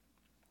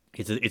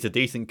it's a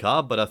decent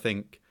card. But I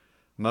think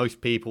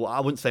most people, I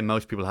wouldn't say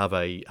most people have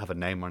a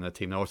Neymar in their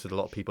team. There are also a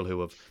lot of people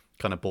who have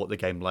kind of bought the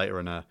game later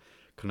and are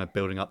kind of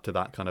building up to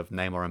that kind of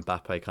Neymar and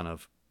Mbappe kind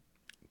of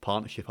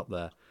partnership up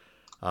there.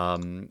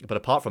 But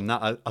apart from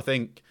that, I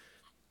think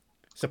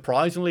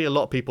surprisingly a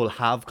lot of people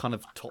have kind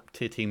of top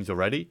tier teams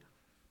already.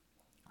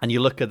 And you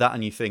look at that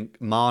and you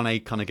think Mane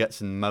kind of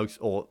gets in most,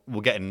 or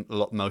will get in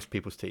most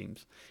people's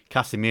teams.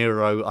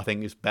 Casemiro, I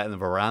think, is better than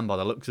Varane by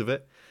the looks of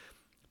it.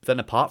 But then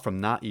apart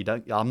from that,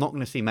 I'm not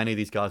going to see many of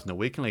these guys in the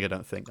weekend league, I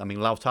don't think. I mean,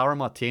 Lautaro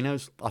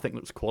Martinez, I think,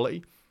 looks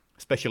quality,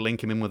 especially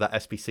linking him in with that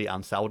SBC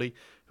and Saudi,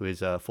 who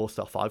is a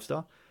 4-star,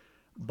 5-star.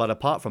 But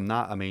apart from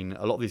that, I mean,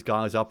 a lot of these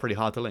guys are pretty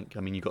hard to link. I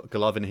mean, you've got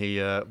Golovin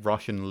here,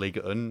 Russian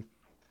Liga 1,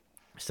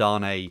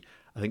 Sane,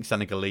 I think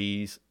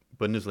Senegalese,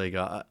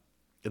 Bundesliga.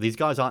 These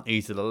guys aren't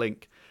easy to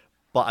link,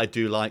 but I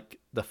do like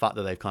the fact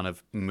that they've kind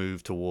of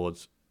moved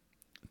towards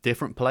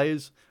different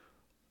players.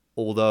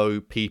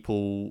 Although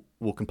people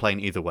will complain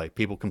either way.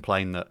 People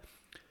complain that,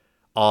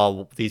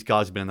 oh, these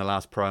guys have been in the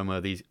last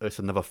promo. It's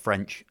another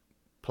French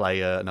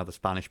player, another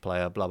Spanish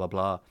player, blah blah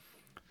blah.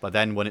 But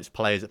then when it's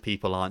players that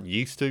people aren't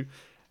used to,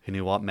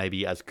 who aren't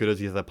maybe as good as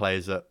the other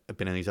players that have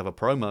been in these other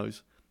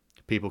promos,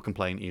 people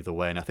complain either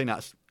way. And I think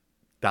that's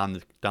down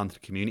to the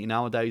community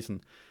nowadays,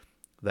 and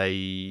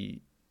they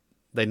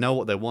know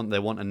what they want. They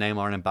want a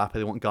Neymar and Mbappe.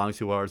 They want guys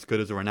who are as good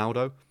as a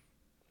Ronaldo.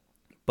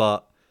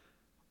 But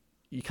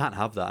you can't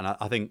have that. And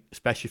I think,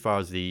 especially as far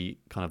as the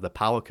kind of the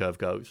power curve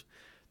goes,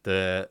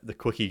 the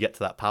quicker you get to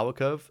that power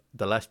curve,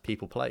 the less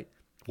people play.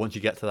 Once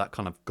you get to that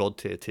kind of god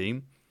tier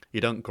team,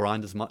 you don't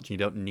grind as much and you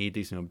don't need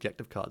these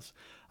objective cards.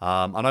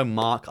 I know,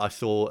 Mark, I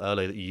saw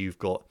earlier that you've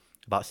got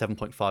about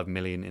 7.5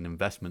 million in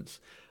investments.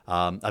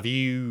 Have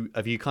you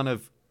kind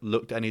of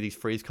looked at any of these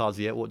freeze cards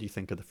yet? What do you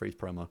think of the freeze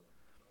promo?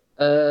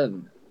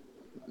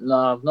 No,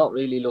 I've not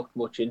really looked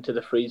much into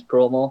the freeze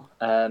promo.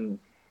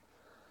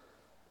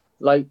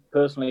 Like,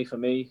 personally, for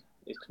me,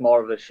 it's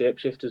more of a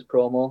shapeshifters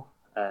promo,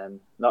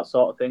 that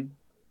sort of thing.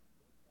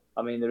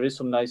 I mean, there is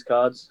some nice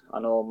cards. I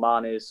know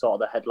Mane is sort of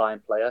the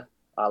headline player.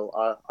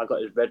 I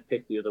got his red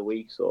pick the other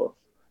week, so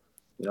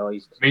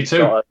he's Me too.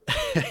 Sort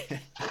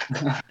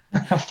of,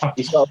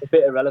 he's sort of a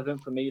bit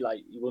irrelevant for me.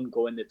 Like, he wouldn't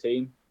go in the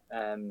team.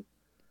 And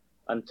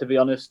to be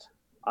honest,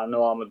 I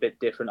know I'm a bit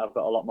different. I've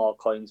got a lot more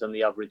coins than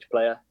the average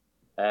player.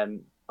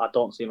 I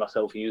don't see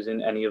myself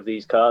using any of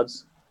these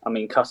cards. I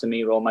mean,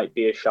 Casemiro might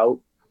be a shout,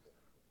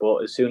 but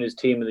as soon as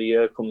Team of the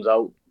Year comes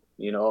out,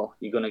 you're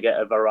going to get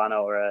a Varane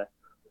or a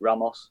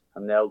Ramos,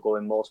 and they'll go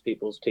in most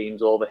people's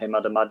teams over him,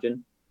 I'd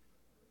imagine.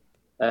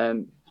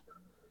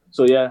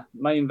 So yeah,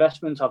 my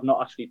investments, I've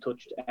not actually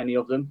touched any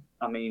of them.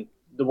 I mean,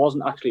 there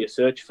wasn't actually a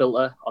search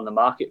filter on the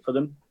market for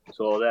them,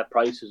 so their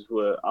prices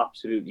were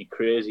absolutely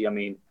crazy. I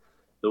mean,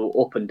 they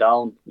were up and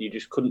down. You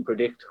just couldn't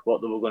predict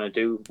what they were going to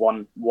do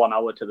one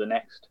hour to the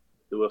next.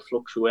 They were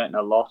fluctuating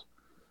a lot,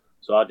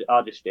 so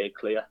I just stayed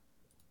clear.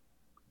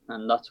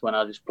 And that's when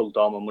I just plugged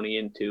all my money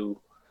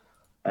into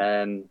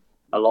a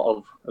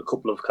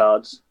couple of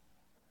cards.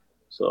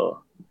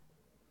 So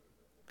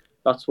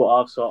that's what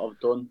I've sort of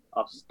done.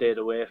 I've stayed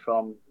away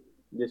from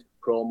this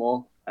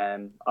promo.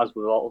 As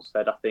we've all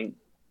said, I think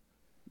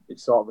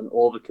it's sort of an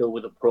overkill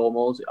with the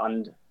promos,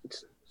 and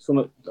it's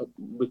something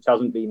which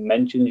hasn't been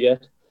mentioned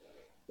yet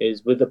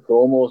is with the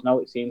promos now.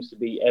 It seems to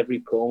be every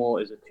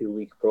promo is a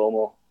 2-week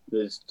promo.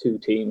 There's 2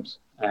 teams,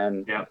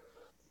 and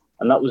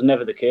that was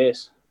never the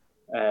case.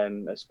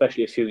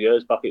 Especially a few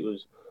years back, it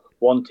was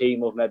one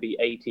team of maybe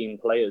 18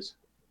 players,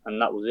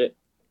 and that was it.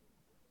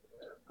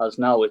 As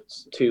now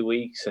it's 2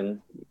 weeks,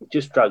 and it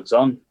just drags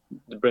on.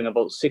 They bring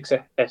about 6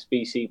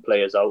 SBC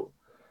players out.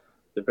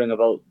 They bring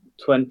about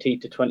 20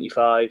 to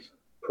 25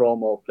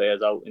 promo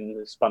players out in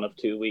the span of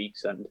 2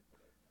 weeks, and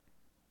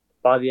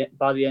by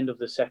the end of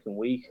the second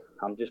week,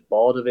 I'm just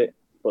bored of it.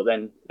 But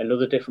then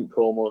another different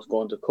promo is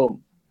going to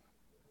come,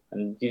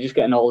 and you're just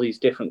getting all these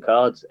different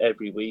cards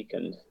every week,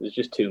 and there's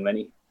just too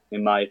many,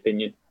 in my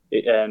opinion.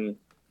 It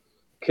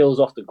kills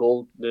off the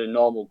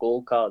normal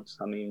gold cards.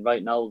 I mean,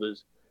 right now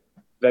there's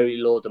very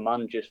low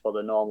demand just for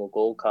the normal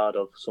gold card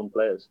of some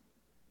players.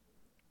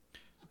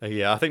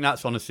 Yeah, I think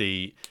that's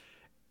honestly,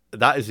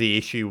 that is the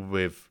issue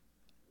with.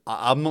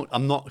 I'm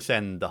not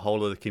saying the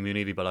whole of the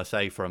community, but I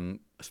say from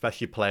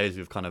especially players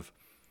who've kind of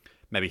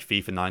maybe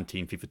FIFA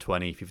 19, FIFA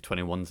 20, FIFA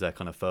 21's their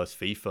kind of first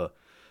FIFA.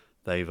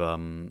 They've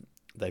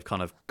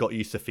kind of got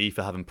used to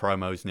FIFA having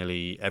promos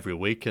nearly every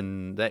week,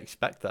 and they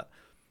expect that.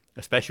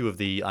 Especially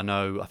with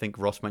I think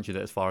Ross mentioned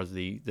it as far as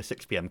the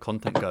 6 p.m.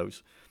 content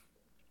goes.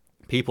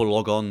 People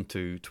log on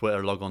to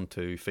Twitter, log on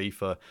to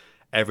FIFA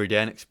every day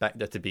and expect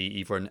there to be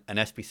either an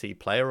SBC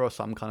player or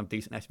some kind of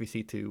decent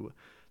SBC to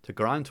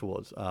grind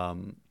towards.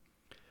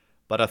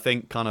 But I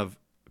think kind of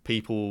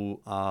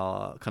people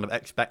kind of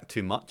expect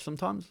too much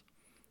sometimes.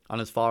 And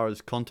as far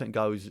as content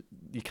goes,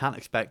 you can't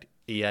expect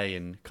EA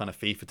and kind of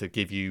FIFA to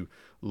give you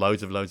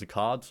loads of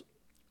cards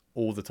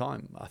all the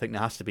time. I think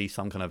there has to be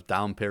some kind of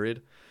down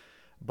period.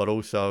 But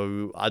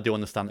also, I do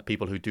understand that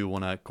people who do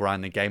want to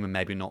grind the game and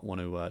maybe not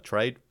want to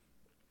trade,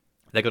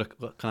 they've got to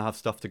kind of have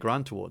stuff to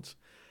grind towards.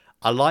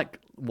 I like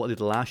what they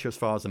did last year as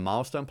far as the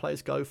milestone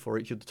players go for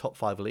each of the top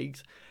 5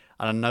 leagues.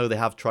 And I know they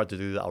have tried to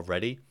do that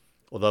already.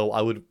 Although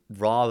I would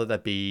rather there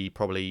be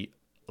probably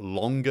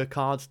longer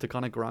cards to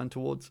kind of grind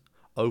towards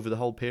over the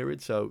whole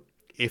period. So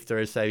if there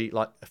is, say,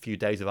 like a few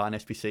days without an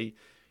SBC,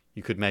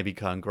 you could maybe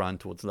kind of grind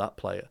towards that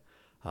player.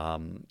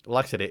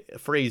 Like I said,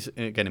 Freeze,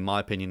 again, in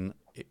my opinion,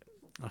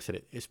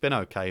 it's been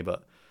okay,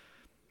 but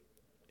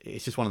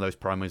it's just one of those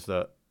promos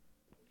that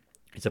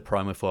it's a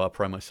promo for a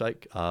promo's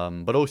sake.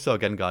 But also,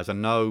 again, guys, I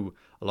know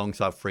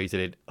alongside Freeze, they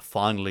did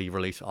finally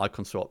release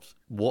icon swaps.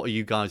 What are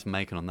you guys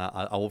making on that?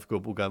 We'll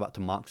go back to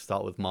Mark to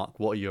start with. Mark,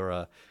 what are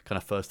your kind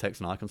of first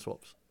takes on icon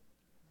swaps?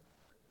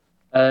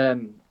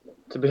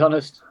 To be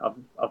honest,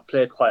 I've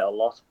played quite a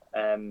lot.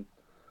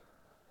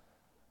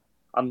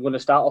 I'm going to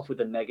start off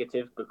with a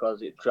negative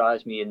because it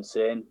drives me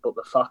insane. But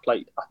the fact,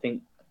 like, I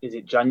think, is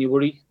it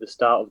January? The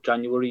start of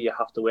January, you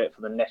have to wait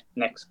for the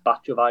next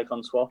batch of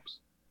icon swaps.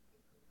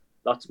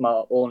 That's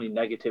my only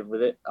negative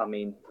with it. I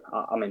mean,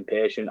 I'm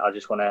impatient. I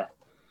just want to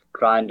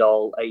grind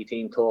all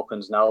 18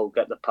 tokens now,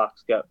 get the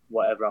packs, get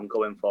whatever I'm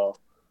going for.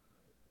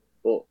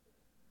 But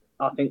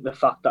I think the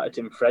fact that it's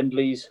in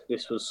friendlies,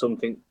 this was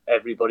something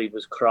everybody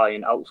was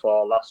crying out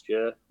for last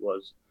year,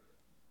 was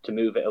to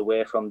move it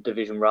away from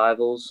division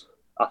rivals.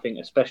 I think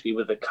especially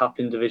with the cap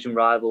in division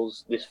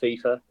rivals this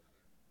FIFA,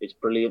 it's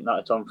brilliant that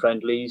it's on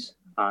friendlies.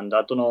 And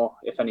I don't know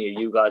if any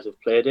of you guys have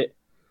played it,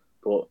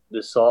 but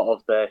there's sort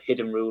of the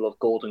hidden rule of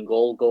golden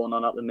goal going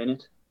on at the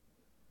minute.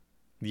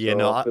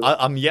 Yeah,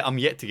 I'm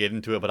yet to get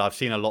into it, but I've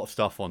seen a lot of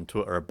stuff on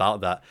Twitter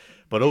about that.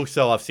 But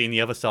also, I've seen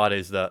the other side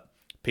is that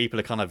people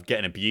are kind of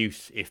getting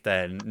abuse if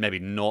they're maybe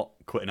not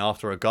quitting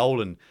after a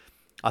goal. And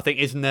I think,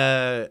 isn't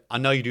there? I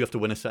know you do have to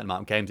win a certain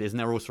amount of games. Isn't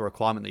there also a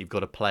requirement that you've got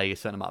to play a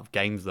certain amount of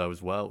games though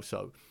as well?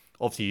 So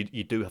obviously,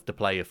 you do have to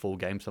play a full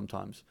game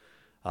sometimes.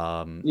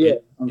 In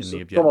the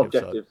objective, some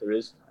objectives there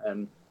is.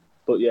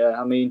 But yeah,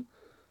 I mean,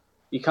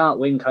 you can't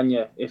win, can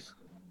you? If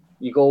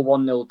you go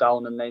 1-0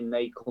 down and then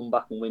they come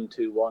back and win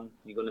 2-1,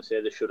 you're going to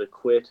say they should have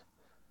quit.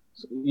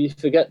 So you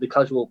forget the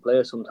casual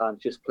player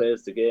sometimes just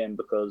plays the game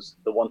because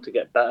they want to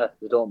get better.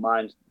 They don't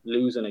mind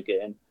losing a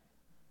game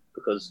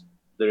because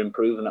they're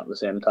improving at the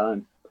same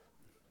time.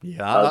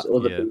 Yeah,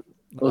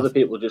 other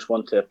people just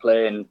want to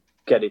play and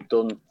get it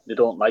done. They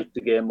don't like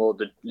the game, or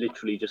they're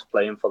literally just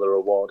playing for the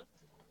reward.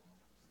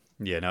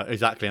 Yeah, no,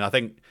 exactly. And I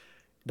think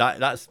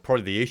that's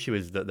probably the issue,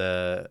 is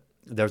that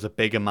there's a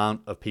big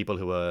amount of people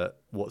who are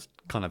what's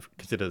kind of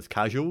considered as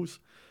casuals,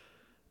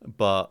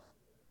 but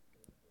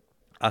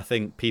I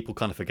think people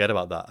kind of forget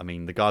about that. I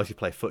mean, the guys who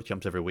play foot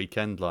jumps every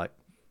weekend, like,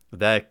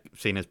 they're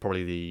seen as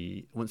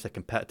probably I wouldn't say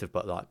competitive,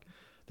 but like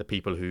the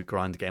people who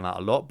grind the game out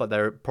a lot. But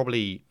they're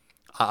probably,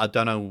 I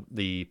don't know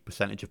the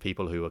percentage of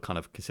people who are kind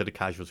of considered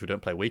casuals who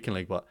don't play weekend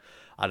league, but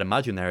I'd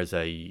imagine there is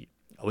I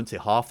wouldn't say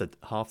half the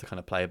kind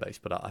of player base,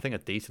 but I think a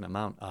decent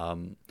amount.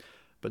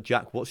 But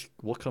Jack, what's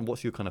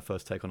your kind of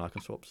first take on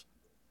icon swaps?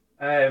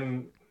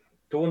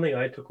 The one thing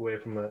I took away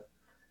from it,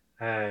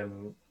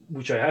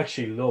 which I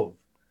actually love,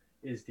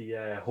 is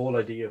the whole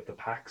idea of the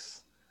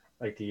packs,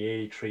 like the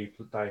 83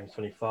 times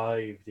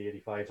 25, the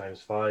 85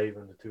 times 5,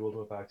 and the 2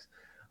 ultimate packs.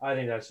 I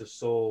think that's just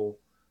so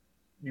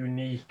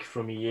unique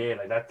from EA.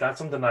 Like that's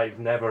something I've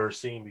never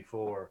seen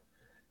before.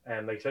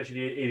 And like especially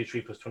the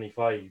 83 plus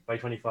 25 by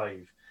 25.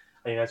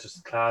 I think that's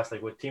just class.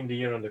 Like with Team of the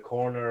Year on the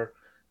corner,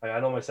 like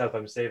I know myself,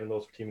 I'm saving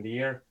those for Team of the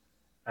Year.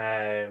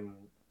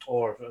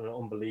 Or if an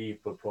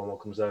Unbelievable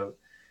promo comes out,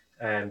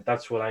 and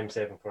that's what I'm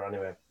saving for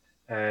anyway.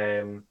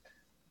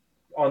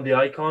 On the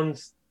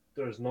icons,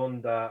 there's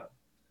none that,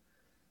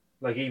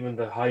 like, even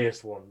the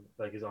highest one,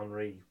 like, is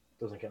Henry,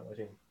 doesn't count my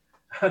team.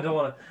 I'm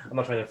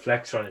not trying to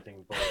flex or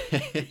anything, but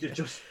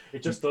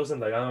it just doesn't.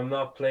 Like, I'm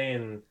not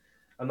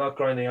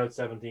grinding out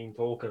 17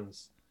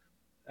 tokens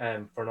for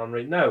an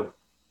Henry. Now,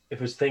 if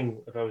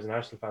I was an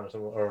Arsenal fan or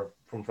someone, or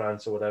from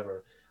France or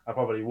whatever, I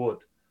probably would.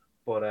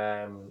 But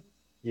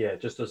yeah,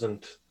 it just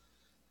doesn't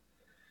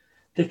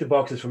tick the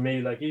boxes for me.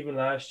 Like, even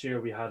last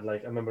year we had,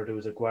 like, I remember there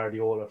was a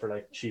Guardiola for,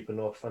 like, cheap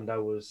enough, and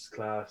that was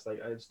class.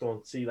 Like, I just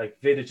don't see, like,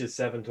 Vidic is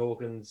 7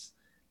 tokens.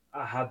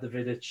 I had the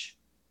Vidic.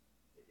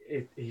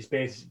 He's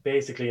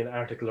basically an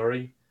Arctic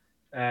Lurry,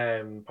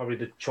 probably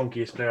the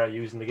chunkiest player I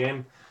use in the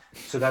game.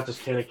 So that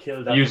just kind of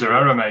killed that. User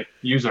error, mate.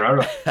 User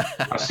error.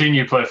 I've seen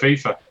you play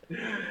FIFA.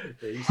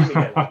 Yeah, you see me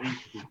get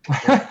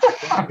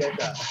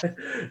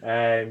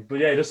that. But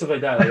yeah, just stuff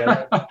like that.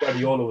 Like,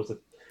 Guardiola was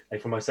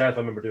like, for myself, I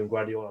remember doing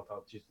Guardiola. I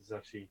thought, geez,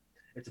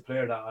 it's a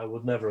player that I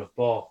would never have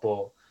bought,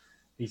 but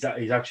he's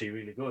actually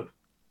really good.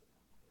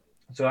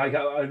 So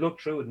I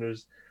looked through it, and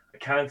I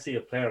can't see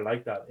a player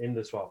like that in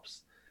the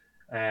swaps.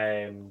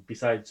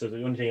 Besides, so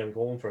the only thing I'm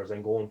going for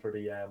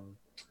the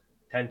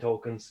 10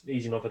 tokens.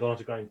 Easy enough. I don't have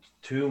to grind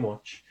too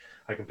much.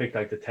 I can pick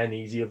like the 10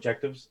 easy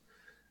objectives,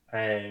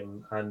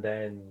 and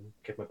then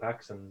get my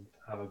packs and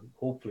have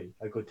hopefully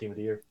a good Team of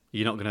the Year.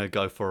 You're not going to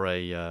go for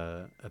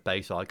a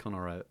base icon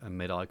or a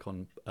mid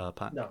icon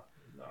pack? No,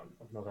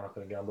 I'm not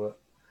going to gamble it.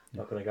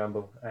 Not going to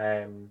gamble.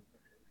 As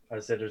I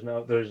said,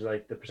 there's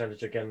like the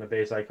percentage of getting a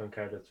base icon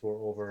card that's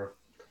worth over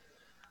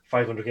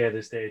 500k at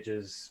this stage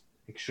is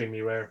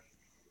extremely rare.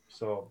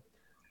 So,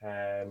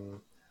 and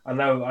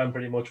now I'm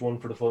pretty much one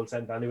for the full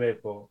send anyway,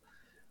 but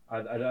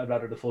I'd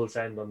rather the full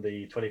send on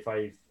the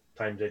 25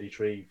 times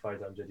 83, 5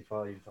 times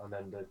 85, and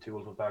then the 2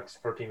 ultimate packs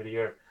per Team of the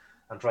Year,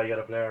 and try to get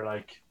a player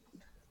like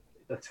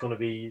that's going to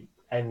be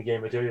end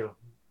game material.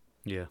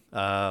 Yeah.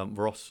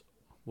 Ross,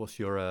 what's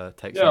your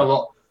take? Yeah, a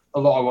lot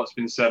of what's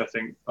been said, I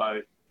think,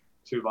 by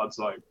two lads.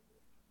 Like,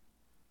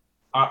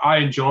 I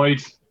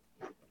enjoyed,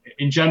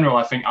 in general,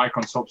 I think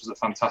icon swaps is a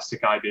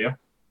fantastic idea.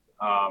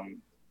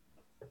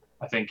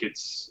 I think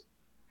it's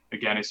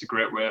a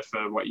great way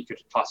for what you could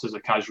class as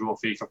a casual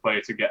FIFA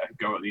player to get a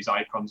go at these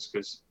icons,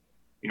 because,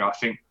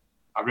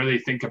 I really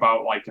think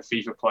about like a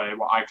FIFA player,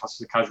 what I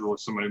class as a casual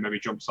is someone who maybe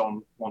jumps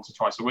on once or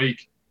twice a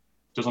week.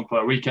 doesn't play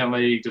a weekend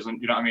league,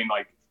 doesn't, you know what I mean?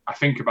 Like, I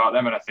think about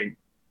them and I think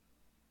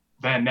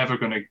they're never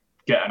going to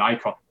get an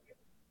icon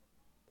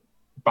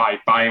by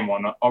buying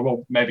one, or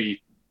well,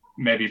 maybe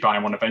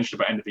buying one eventually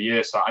by the end of the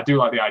year. So I do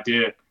like the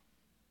idea.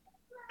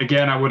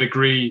 Again, I would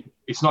agree.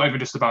 It's not even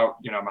just about,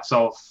 you know,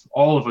 myself.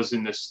 All of us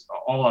in this,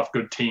 all have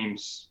good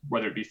teams,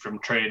 whether it be from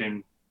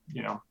trading,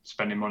 you know,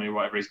 spending money,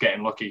 whatever, is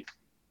getting lucky.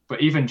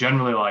 But even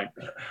generally, like,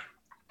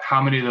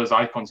 how many of those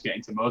icons get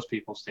into most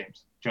people's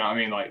teams? Do you know what I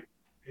mean? Like,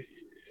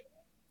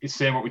 it's the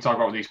same what we talk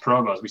about with these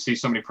promos. We see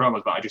so many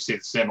promos, but I just see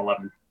the same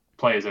 11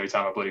 players every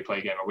time I bloody play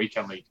a game of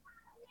weekend league.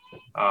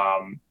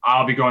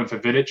 I'll be going for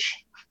Vidic.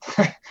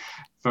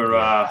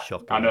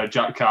 I know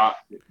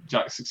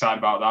Jack's excited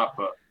about that,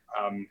 but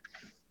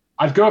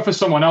I'd go for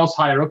someone else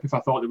higher up if I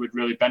thought it would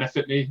really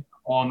benefit me.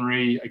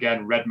 Henry,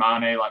 again, Red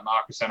Mane, like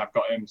Mark was saying, I've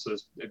got him, so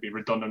it'd be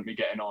redundant me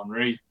getting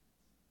Henry.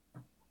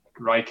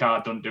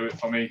 Rijkaard don't do it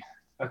for me.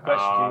 A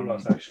question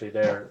to you, actually,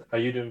 there. Are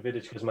you doing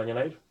Vidic because Man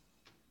United?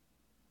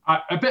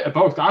 A bit of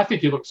both. I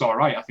think he looks all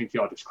right. I think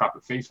you're just crap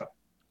at FIFA.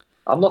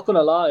 I'm not going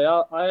to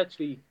lie. I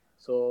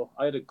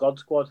had a God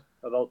squad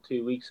about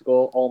 2 weeks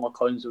ago. All my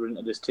coins were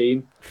into this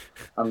team,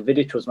 and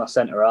Vidic was my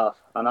centre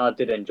half, and I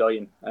did enjoy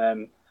him.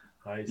 Don't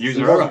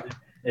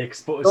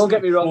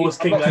get me wrong.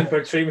 King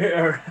Lampard 3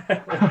 meter.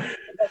 I'm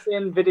not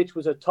saying Vidic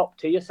was a top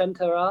tier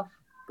centre half,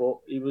 but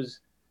he was.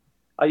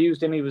 I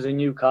used him. He was a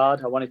new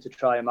card. I wanted to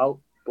try him out,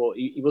 but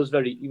he was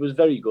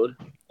very good.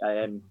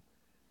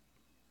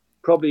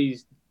 Probably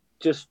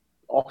just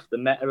off the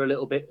meta a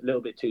little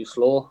bit too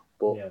slow.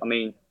 But yeah. I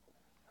mean,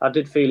 I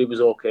did feel he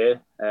was okay.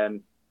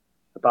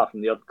 Apart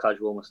from the odd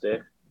casual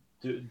mistake.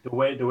 The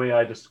way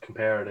I just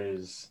compare it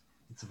is,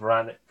 it's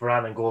Varane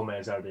and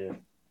Gomez are the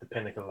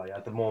pinnacle. Like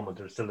at the moment,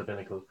 they're still the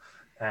pinnacle,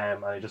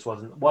 and it just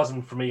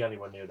wasn't for me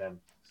anywhere near them.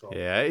 So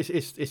yeah,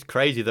 it's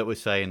crazy that we're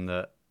saying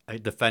that a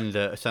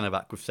defender, a centre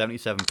back with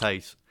 77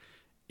 pace,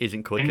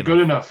 isn't quick enough. Good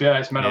enough. Yeah,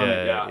 it's mental.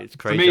 Yeah, it's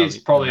crazy. For me, it's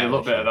probably a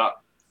little bit of that.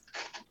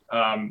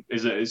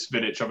 Is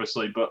Vidic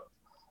obviously, but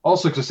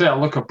also because I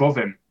look above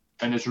him,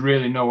 and there's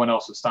really no one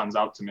else that stands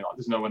out to me. Like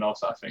there's no one else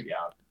that I think, yeah,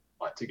 I'd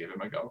like to give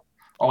him a go.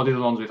 All the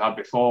other ones we've had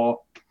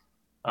before.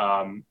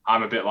 I'm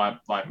a bit like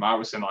Mark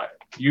was saying. Like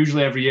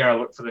usually every year I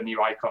look for the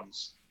new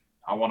icons.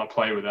 I want to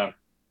play with them.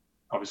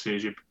 Obviously,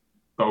 as you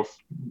both,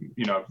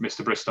 you know,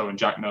 Mr. Bristow and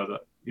Jack know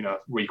that, you know,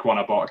 week 1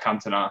 I bought a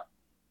Cantona,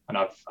 and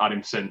I've had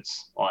him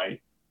since.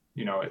 Like,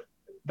 you know,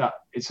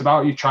 it's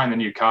about you trying the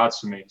new cards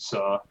for me.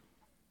 So,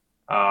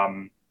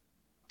 and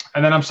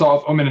then I'm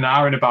sort of umming and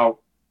ahhing about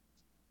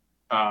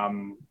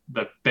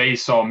the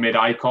base or mid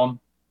icon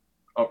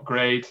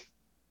upgrade,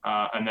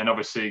 and then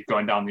obviously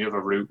going down the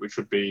other route, which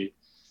would be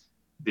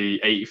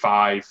the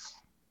 85.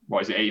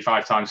 What is it?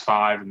 85 times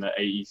 5 and the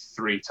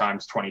 83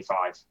 times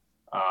 25.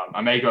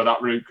 I may go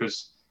that route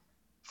because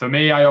for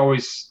me, I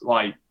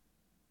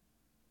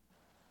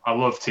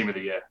love Team of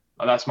the Year.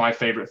 That's my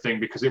favorite thing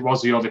because it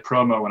was the only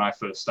promo when I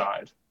first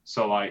started.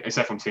 So like,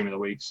 except from Team of the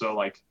Week. So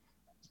like,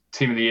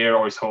 Team of the Year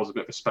always holds a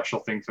bit of a special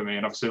thing for me.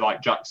 And obviously,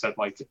 like Jack said,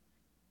 like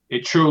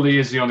it truly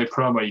is the only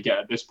promo you get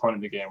at this point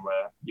in the game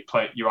where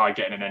you are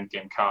getting an end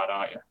game card,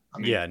 aren't you? I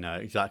mean, yeah, no,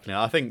 exactly.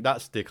 I think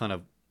that's the kind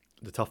of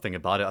the tough thing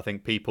about it. I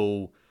think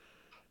people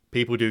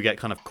do get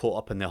kind of caught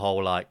up in the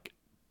whole like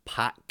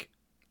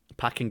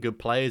packing good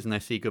players, and they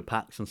see good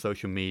packs on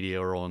social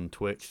media or on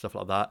Twitch, stuff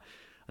like that,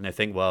 and they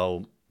think,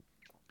 well,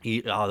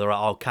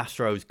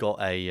 Castro's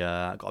got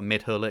a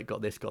mid hullet,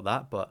 got this, got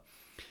that, but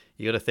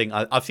you got to think.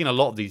 I've seen a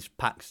lot of these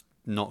packs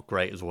not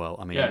great as well.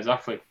 I mean, yeah,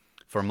 exactly.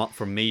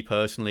 From me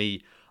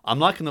personally, I'm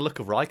liking the look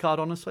of Rijkaard.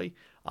 Honestly,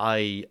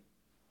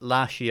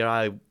 last year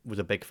I was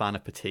a big fan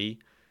of Petit,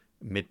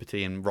 mid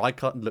Petit, and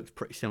Rijkaard looks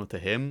pretty similar to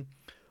him.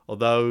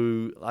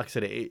 Although, like I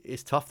said,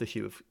 it's tough this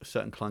year with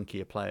certain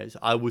clunkier players.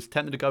 I was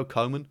tempted to go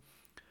Coman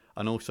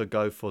and also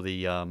go for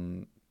the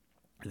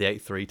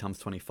 83 times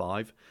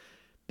 25,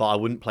 but I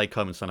wouldn't play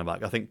Coman centre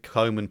back. I think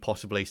Coman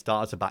possibly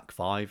start as a back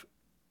 5,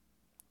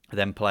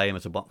 then play him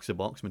as a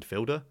box-to-box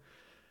midfielder.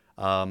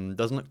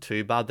 Doesn't look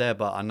too bad there,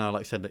 but I know,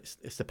 like I said,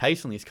 it's the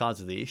pace on these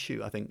cards is the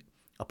issue. I think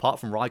apart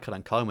from Rijkaard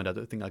and Coman, I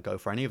don't think I'd go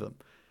for any of them.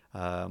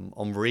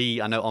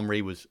 Henry, I know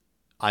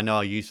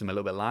I used him a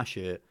little bit last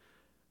year.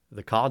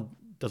 The card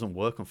doesn't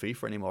work on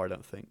FIFA anymore, I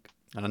don't think.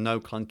 And I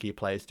know clunkier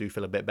players do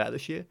feel a bit better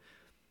this year,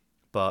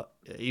 but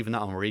even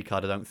that Henry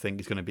card I don't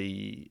think is going to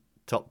be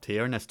top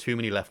tier, and there's too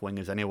many left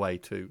wingers anyway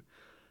to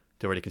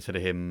really consider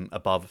him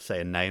above,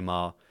 say, a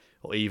Neymar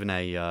or even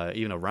a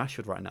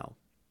Rashford right now.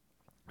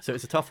 So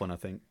it's a tough one, I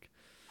think.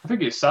 I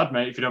think it's sad,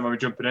 mate, if you don't mind me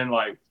jumping in.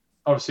 Like,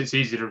 obviously it's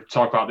easy to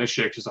talk about this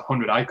year because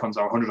 100 icons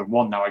are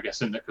 101 now, I guess,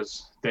 isn't it?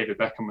 Because David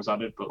Beckham was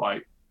added. But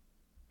like,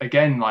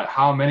 again, like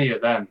how many of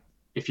them,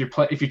 if you're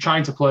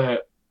trying to play,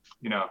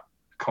 you know,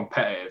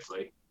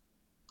 competitively,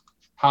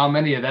 how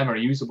many of them are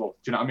usable?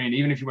 Do you know what I mean?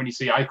 Even when you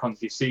see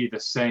icons, you see the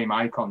same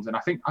icons, and I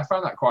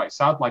find that quite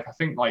sad. Like,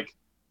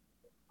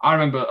 I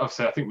remember,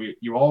 obviously, I think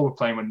you all were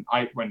playing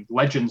when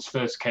Legends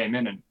first came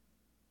in, and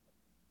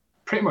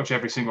pretty much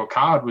every single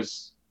card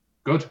was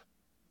good.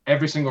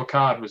 Every single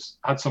card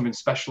had something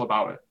special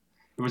about it.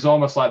 It was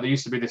almost like there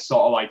used to be this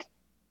sort of like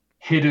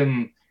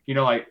hidden,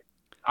 like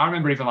I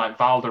remember even like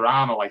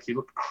Valderrama, like he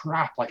looked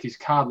crap, like his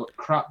card looked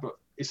crap, but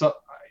it's like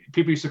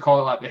people used to call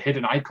it like the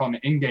hidden icon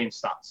in-game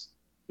stats,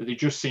 that they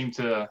just seem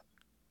to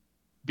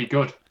be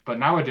good. But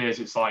nowadays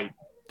it's like,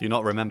 Do you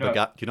not remember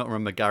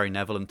Gary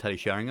Neville and Teddy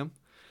Sheringham?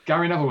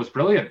 Gary Neville was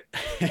brilliant.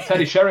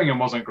 Teddy Sheringham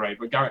wasn't great,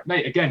 but Gary,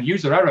 mate, again,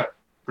 user error,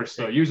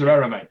 Bristow, user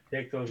error, mate.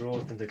 Take those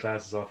rose-tinted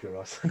glasses off your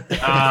Ross.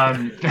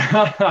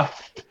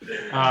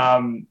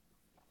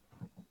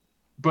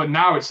 But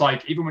now it's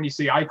like, even when you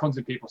see icons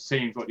in people's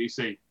teams, what do you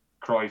see?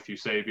 Cruyff,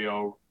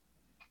 Eusebio,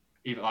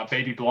 even like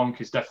Baby Blanc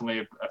is definitely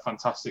a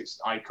fantastic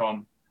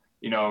icon.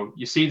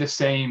 You see the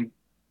same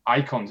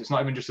icons. It's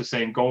not even just the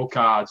same goal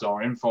cards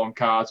or inform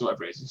cards or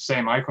whatever. It's the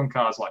same icon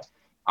cards. Like,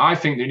 I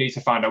think they need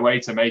to find a way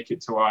to make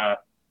it to where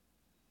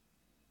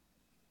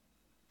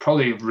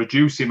probably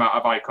reduce the amount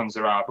of icons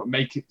there are, but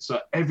make it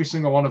so every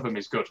single one of them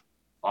is good.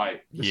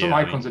 Like, there's some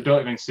icons that don't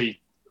even see,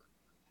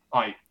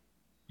 like,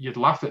 you'd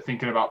laugh at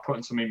thinking about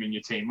putting something in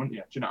your team, wouldn't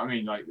you? Do you know what I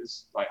mean? Like,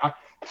 this,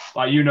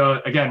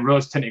 again,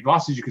 rose tinted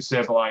glasses, you could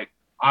say, but like,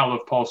 I love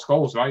Paul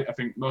Scholes, right? I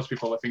think most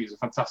people think he's a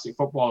fantastic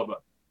footballer,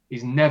 but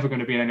he's never going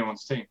to be in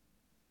anyone's team.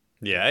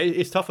 Yeah,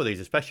 it's tough with these,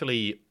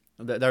 especially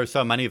there are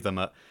so many of them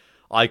at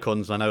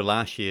icons. I know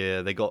last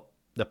year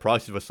the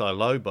prices were so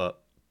low, but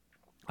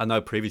I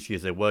know previous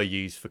years they were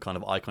used for kind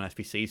of icon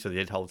SBC, so they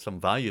did hold some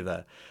value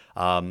there.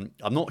 I'm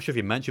not sure if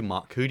you mentioned,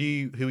 Mark. Who are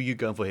you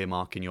going for here,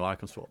 Mark, in your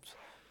icon swaps?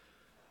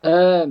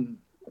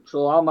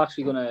 So I'm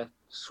actually going to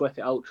sweat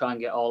it out, try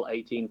and get all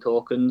 18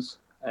 tokens.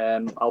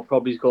 I'll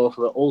probably go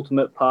for the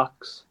ultimate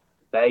packs,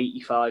 the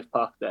 85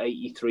 pack, the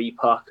 83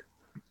 pack,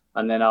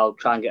 and then I'll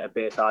try and get a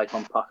base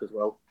icon pack as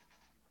well.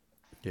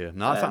 Yeah,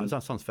 no,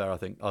 that sounds fair, I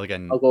think. I'll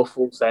go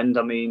full send.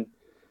 I mean,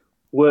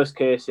 worst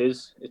case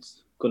is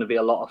it's going to be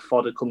a lot of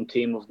fodder come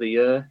team of the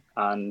year,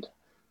 and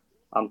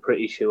I'm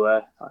pretty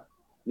sure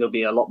there'll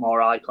be a lot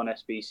more icon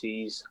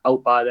SBCs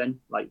out by then,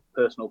 like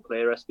personal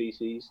player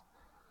SBCs.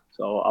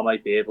 So I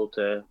might be able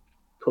to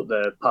put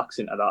the packs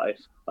into that if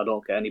I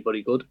don't get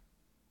anybody good.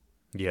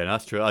 Yeah,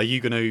 that's true. Are you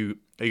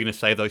gonna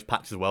save those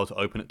packs as well to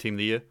open at Team of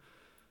the Year?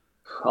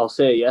 I'll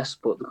say yes,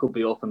 but they could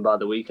be open by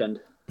the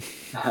weekend.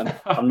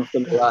 I'm not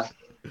going to lie.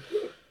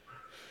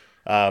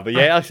 But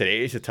yeah,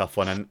 actually, it's a tough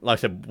one, and like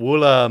I said,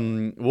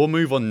 we'll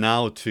move on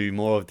now to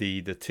more of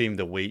the Team of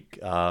the Week.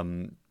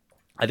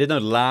 I did know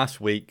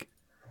last week,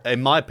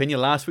 in my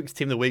opinion, last week's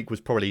Team of the Week was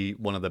probably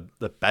one of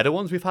the better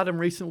ones we've had in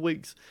recent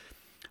weeks.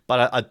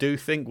 But I do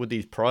think with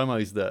these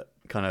promos that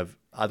kind of,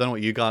 I don't know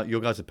what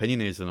your guys' opinion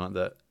is, and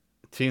that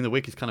Team of the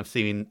Week is kind of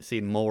seen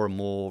more and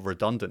more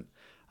redundant,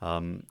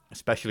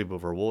 especially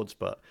with rewards.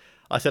 But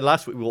I said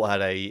last week we all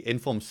had a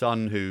Informed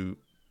Son who,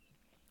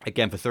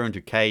 again, for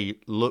 300k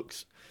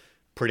looks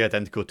pretty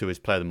identical to his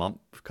Player of the Month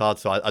card.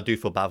 So I do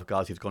feel bad for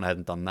guys who've gone ahead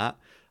and done that.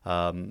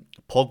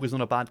 Pogba's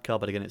not a bad card,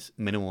 but again, it's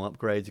minimal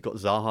upgrades. You've got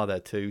Zaha there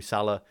too,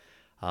 Salah.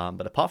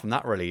 But apart from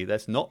that, really,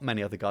 there's not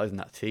many other guys in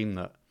that team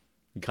that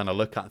you kind of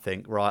look at and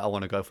think, right, I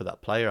want to go for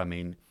that player. I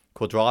mean,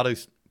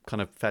 Cuadrado's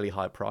kind of fairly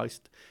high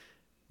priced.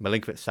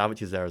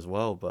 Milinkovic-Savic is there as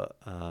well. But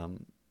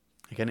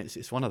again,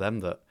 it's one of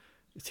them that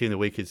Team of the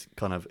Week is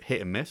kind of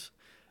hit and miss.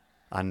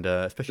 And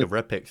especially with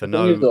red picks. I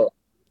know.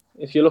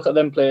 If you look at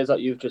them players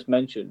that you've just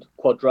mentioned,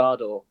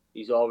 Cuadrado,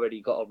 he's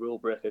already got a rule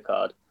breaker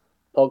card.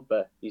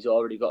 Pogba, he's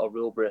already got a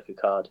rule breaker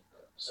card.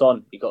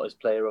 Son, he got his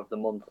Player of the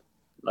Month.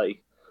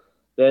 Like,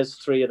 there's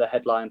 3 of the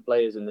headline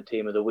players in the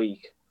Team of the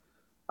Week,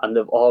 and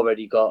they've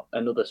already got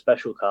another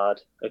special card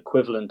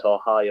equivalent or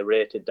higher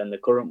rated than the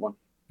current one.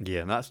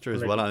 Yeah, and that's true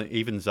as well. And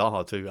even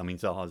Zaha too. I mean,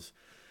 Zaha's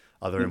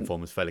other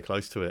inform is fairly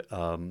close to it.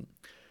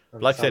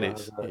 Like I said,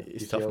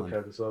 it's tough.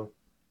 As well.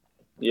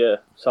 Yeah,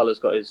 Salah's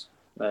got his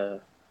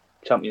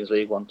Champions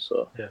League one.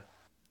 So yeah,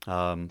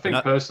 I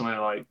think personally,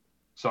 I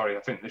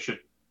think they should.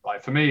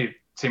 Like, for me,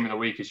 Team of the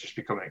Week is just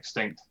becoming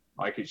extinct.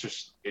 Like, it's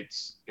just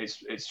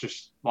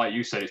like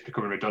you said, it's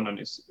becoming redundant.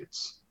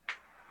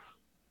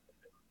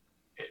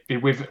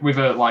 With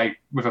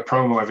a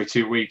promo every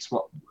 2 weeks.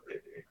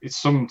 It's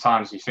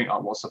sometimes you think,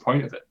 like, what's the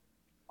point of it?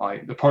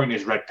 Like, the point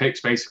is red picks,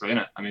 basically,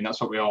 isn't it? I mean, that's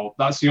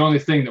the only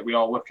thing that we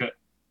all look at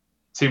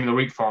Team of the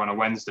Week for on a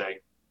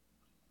Wednesday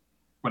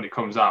when it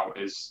comes out,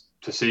 is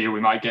to see who we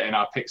might get in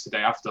our picks the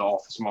day after, or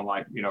for someone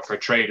like, for a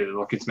trader, they're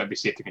looking to maybe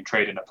see if they can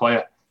trade in a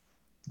player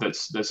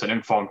that's an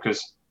inform.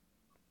 Because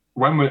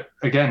when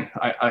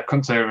I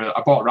couldn't say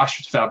I bought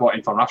Rashford, I bought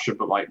inform Rashford,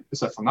 but like,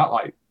 except from that,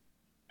 like,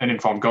 an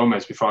inform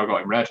Gomez before I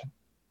got him red,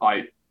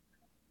 like,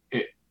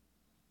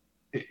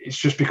 it's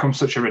just become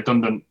such a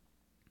redundant.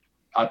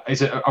 I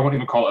won't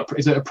even call it.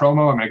 Is it a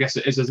promo? I mean, I guess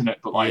it is, isn't it?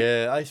 But like,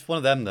 yeah, it's one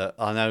of them that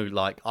I know.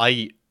 Like,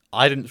 I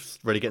didn't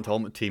really get into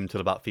Ultimate Team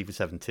until about FIFA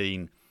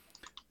 17,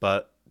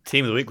 but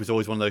Team of the Week was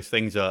always one of those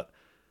things that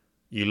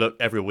you look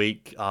every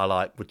week.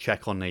 I would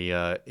check on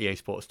the EA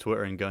Sports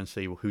Twitter and go and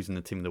see who's in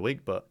the Team of the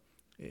Week. But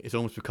it's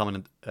almost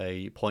becoming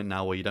a point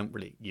now where you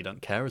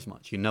don't care as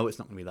much. You know, it's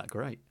not going to be that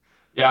great.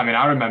 Yeah, I mean,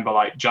 I remember,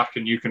 like, Jack,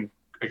 and you can.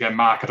 Again,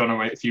 Mark, I don't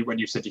know when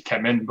you said you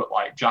came in, but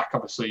like, Jack,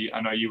 obviously, I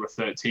know you were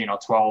 13 or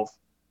 12.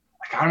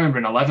 Like, I remember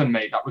in 11,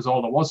 mate, that was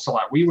all there was. So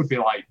like, we would be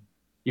like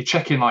you're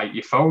checking like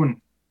your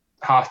phone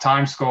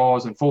half-time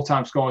scores and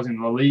full-time scores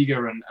in La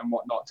Liga and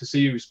whatnot to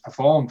see who's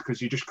performed,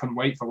 because you just couldn't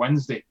wait for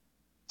Wednesday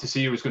to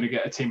see who was going to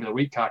get a Team of the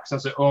Week card,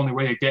 because that's the only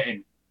way of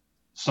getting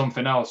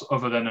something else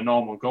other than a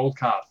normal gold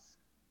card.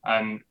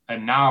 And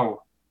now,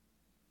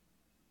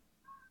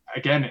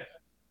 again,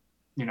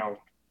 you know,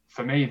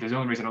 for me, the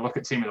only reason I look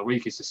at Team of the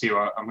Week is to see who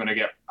I'm going to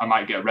get. I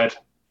might get red,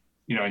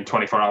 you know, in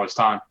 24 hours'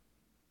 time.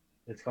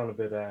 It's kind of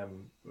a bit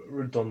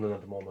redundant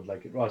at the moment.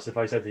 Like, Ross, if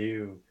I said to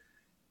you,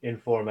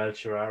 inform El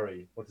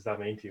Shaarawy, what does that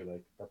mean to you?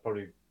 Like, that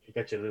probably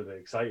get you a little bit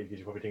excited because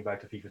you probably think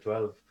back to FIFA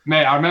 12.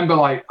 Mate, I remember,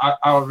 like,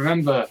 I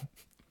remember,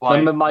 like,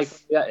 remember Mike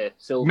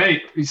Silva?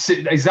 Mate,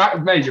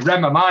 exactly, mate, you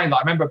read my mind. Like,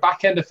 I remember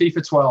back end of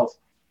FIFA 12,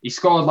 he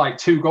scored like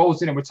 2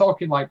 goals in, and we're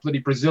talking like bloody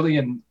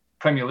Brazilian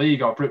Premier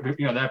League, or,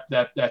 you know,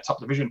 their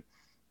top division.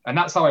 And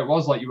that's how it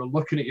was. Like, you were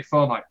looking at your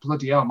phone like,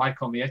 bloody hell,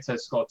 Michael Nieto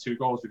scored 2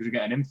 goals because we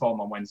get an inform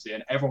on Wednesday,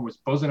 and everyone was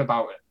buzzing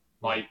about it.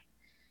 Like,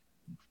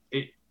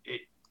 it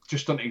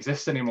just doesn't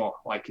exist anymore.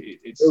 Like,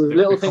 it's there was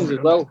little things as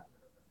well. Do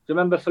you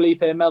remember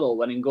Felipe Melo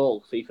winning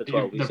goal FIFA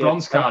 12? The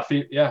bronze card,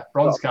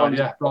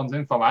 bronze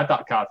inform. I had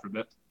that card for a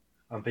bit.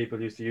 And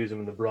people used to use them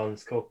in the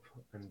Bronze Cup.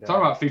 And,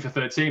 talking about FIFA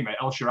 13, mate.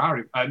 El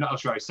Shaarawy, not El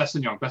Shaarawy,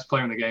 Sessegnon, best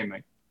player in the game,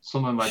 mate.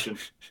 Sunderland legend.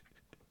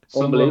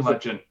 Sunderland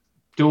legend.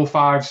 Dual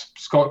fives,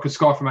 could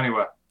score from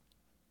anywhere.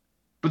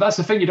 But that's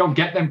the thing, you don't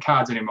get them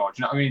cards anymore.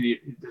 Do you know what I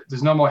mean?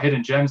 There's no more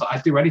hidden gems.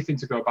 I'd do anything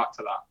to go back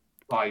to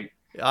that. Like,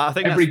 I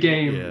think every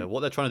game. Yeah,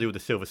 what they're trying to do with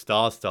the Silver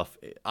Stars stuff.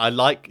 I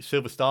like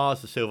Silver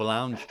Stars, the Silver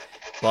Lounge,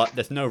 but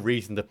there's no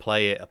reason to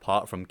play it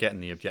apart from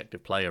getting the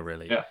objective player,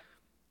 really. Yeah.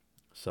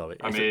 So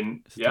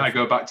I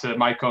go back to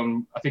Mike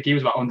on. I think he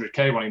was about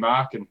 100k when he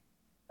marked, and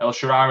El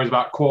Shaarawy was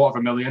about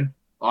 $250,000.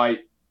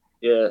 Like,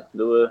 yeah,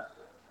 there were.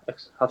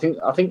 I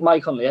think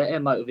Mike on the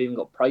might have even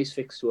got price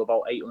fixed to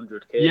about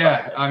 800k.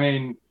 Yeah, I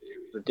mean,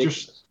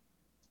 ridiculous. Just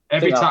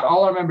every time.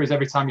 All I remember is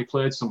every time you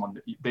played someone,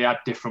 they had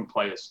different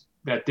players.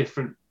 They had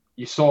different.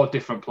 You saw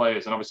different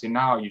players, and obviously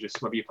now you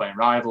just, whether you're playing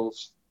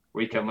rivals,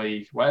 weekend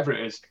league, whatever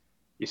it is,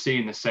 you're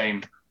seeing the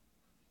same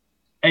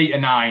 8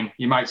 or 9.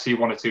 You might see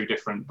 1 or 2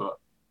 different, but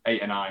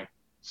 8 or 9.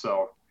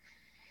 So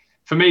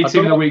for me,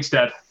 Team of the Week's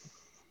dead.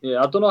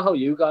 Yeah, I don't know how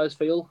you guys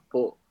feel,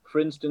 but for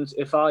instance,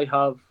 if I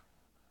have,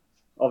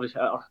 obviously,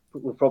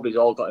 we've probably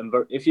all got him.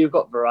 If you've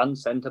got Varane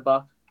centre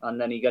back and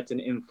then he gets an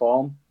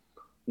inform,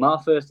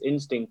 my first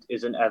instinct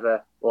isn't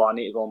ever, well, I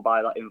need to go and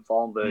buy that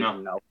inform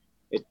version now.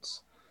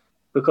 It's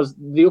because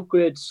the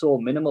upgrade's so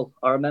minimal.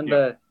 I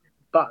remember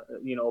back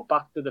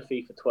to the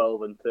FIFA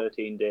 12 and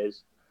 13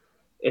 days.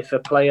 If a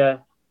player,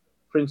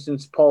 for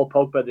instance, Paul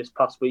Pogba this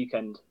past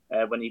weekend,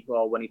 when he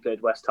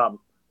played West Ham,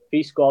 if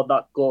he scored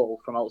that goal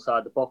from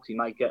outside the box, he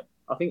might get.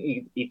 I think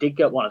he did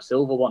get a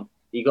silver one.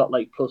 He got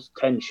like plus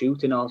 10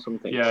 shooting or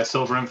something. Yeah,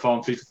 silver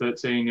inform FIFA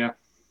 13. Yeah,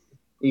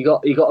 he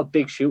got a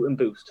big shooting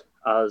boost.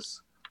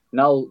 As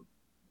now,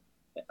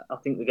 I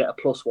think they get a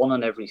 +1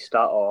 on every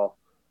stat, or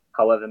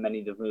however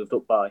many they've moved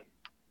up by.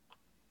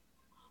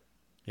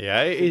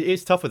 Yeah,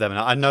 it's tough with them. And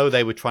I know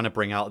they were trying to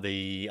bring out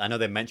I know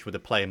they mentioned with the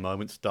player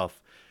moment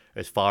stuff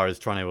as far as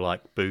trying to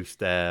like boost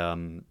their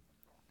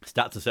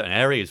stats in certain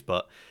areas.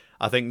 But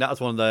I think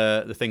that's one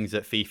of the things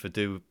that FIFA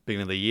do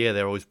beginning of the year.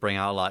 They always bring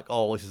out like,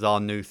 oh, this is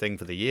our new thing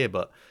for the year.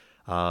 But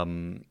how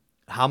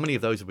many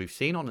of those have we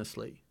seen,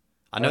 honestly?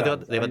 I know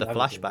they've had the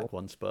flashback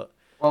ones, but...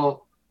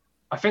 Well,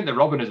 I think they're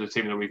robbing us of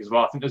Team of the Week as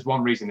well. I think there's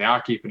one reason they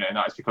are keeping it, and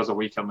that is because of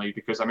Weekend League.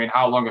 Because, I mean,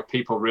 how long have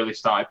people really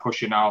started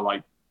pushing now,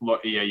 like,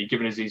 look, yeah, you're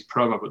giving us these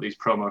promo, but these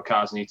promo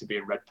cards need to be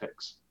in red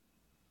picks.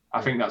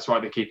 I think that's why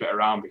they keep it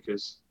around,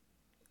 because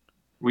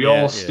we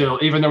all still,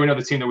 even though we know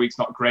the Team of the Week's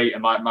not great,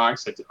 and like Mark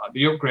said, like,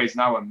 the upgrades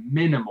now are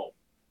minimal.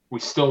 We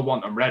still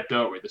want them red,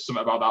 don't we? There's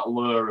something about that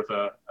lure of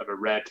a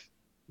red,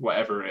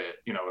 whatever it,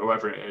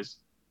 whoever it is.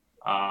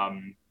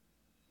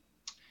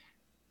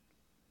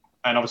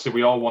 And obviously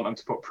we all want them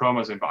to put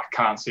promos in, but I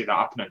can't see that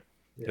happening.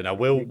 You know,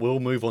 we'll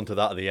move on to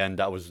that at the end.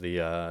 That was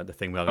the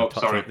thing we are going to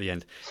touch on at the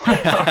end.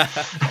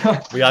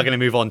 We are going to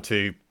move on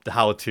to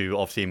how to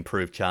obviously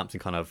improve champs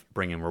and kind of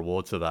bring in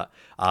rewards to that.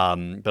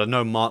 But I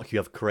know, Mark, you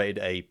have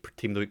created a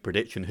Team of the Week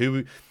prediction.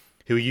 Who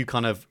are you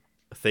kind of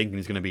thinking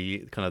is going to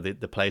be kind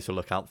of the players to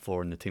look out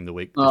for in the Team of the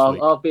Week this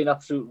week? I've been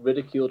absolutely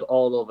ridiculed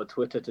all over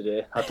Twitter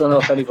today. I don't know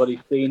if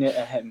anybody's seen it.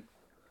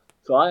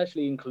 So I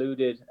actually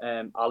included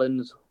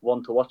Alan's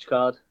one to watch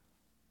card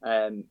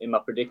in my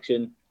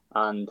prediction,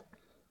 and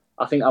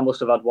I think I must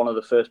have had one of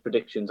the first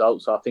predictions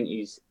out, so I think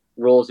he's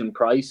rose in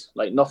price.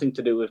 Like, nothing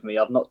to do with me.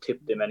 I've not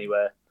tipped him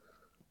anywhere,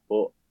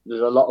 but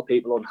there's a lot of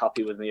people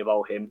unhappy with me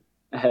about him.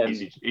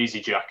 Easy,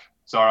 Jack.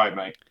 It's all right,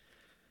 mate.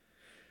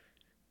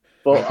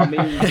 But I mean,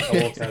 I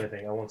won't say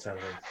anything.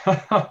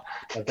 I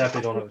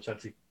definitely don't have a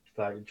Chelsea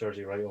flag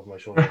jersey right over my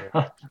shoulder here.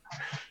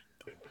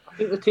 I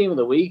think the Team of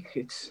the Week,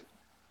 it's...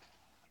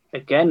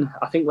 Again,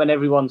 I think when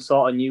everyone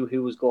sort of knew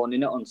who was going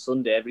in it on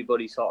Sunday,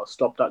 everybody sort of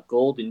stopped at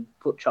gold and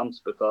put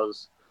champs,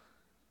 because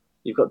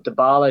you've got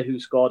Dybala who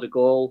scored a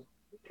goal.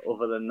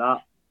 Other than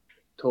that,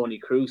 Toni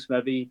Kroos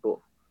maybe, but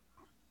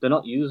they're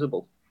not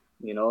usable.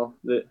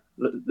 The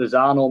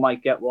Lozano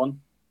might get one,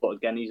 but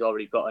again, he's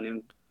already got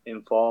an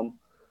inform.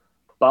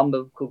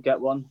 Bamba could get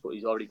one, but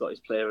he's already got his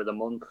Player of the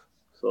Month.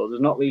 So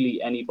there's not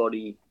really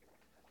anybody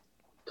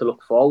to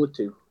look forward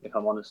to, if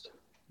I'm honest.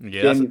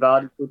 Yeah, Jamie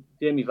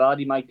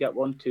Vardy might get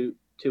one, two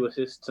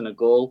assists and a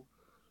goal.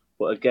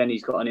 But again,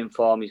 he's got an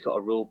inform, he's got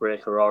a rule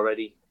breaker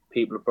already.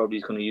 People are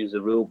probably going to use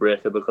the rule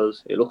breaker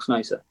because it looks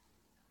nicer.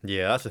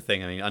 yeah, that's the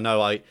thing. I mean, I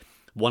know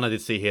one I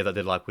did see here that I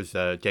did like was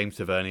James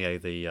Tavernier,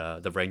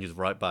 the Rangers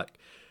right back.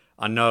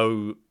 I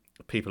know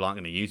people aren't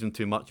going to use him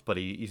too much, but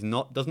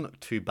doesn't look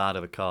too bad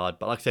of a card.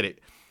 But like I said,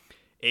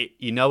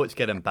 it's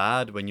getting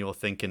bad when you're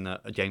thinking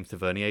that James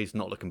Tavernier is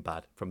not looking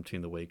bad from Team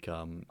of the Week.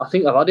 I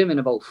think I've had him in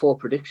about 4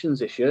 predictions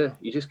this year.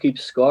 He just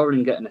keeps scoring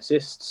and getting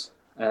assists.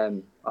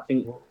 I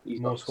think he's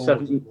most got goals,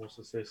 17, most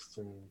assists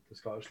in the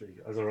Scottish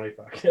League as a right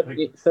back.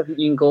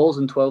 17 goals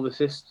and 12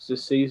 assists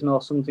this season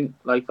or something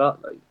like that.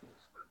 Like,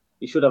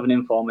 he should have an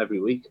inform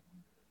every week.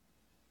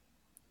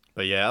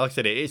 But yeah, like I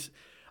said, it is.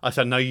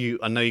 I know you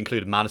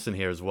included Madison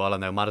here as well. I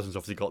know Madison's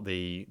obviously got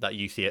that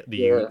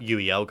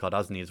UEL card,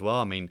 hasn't he, as well?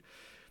 I mean,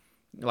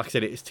 like I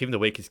said, it's Team of the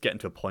Week is getting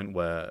to a point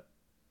where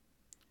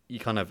you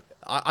kind of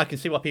I can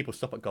see why people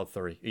stop at Gold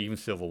 3, even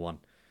Silver 1.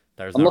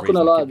 I'm not going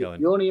to lie,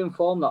 the only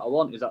inform that I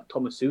want is that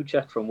Thomas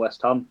Souček from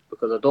West Ham,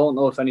 because I don't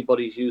know if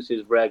anybody's used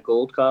his rare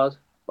gold card,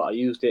 but I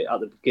used it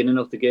at the beginning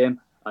of the game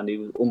and he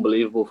was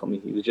unbelievable for me.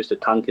 He was just a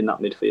tank in that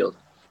midfield.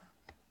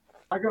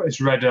 I got his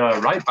red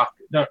right back.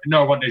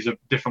 No, one is a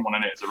different one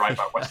in it. It's a right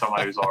back. West Ham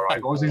was all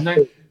right. What was his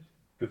name?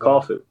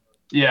 Corfu.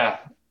 Yeah,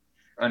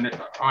 and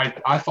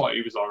I thought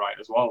he was all right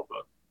as well.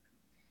 But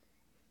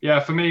yeah,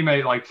 for me,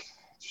 mate, like,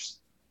 it's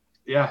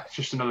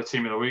just another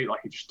Team of the Week.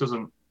 Like, it just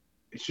doesn't.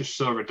 It's just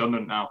so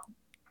redundant now.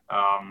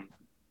 I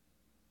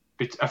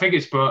think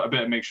it's a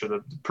bit of a mixture of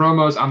the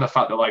promos and the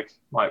fact that, like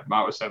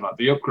Matt was saying, like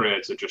the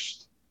upgrades are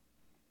just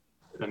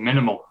they're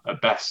minimal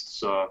at best.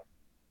 So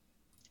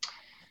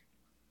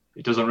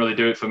it doesn't really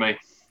do it for me.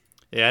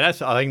 Yeah,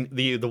 I think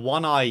the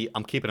one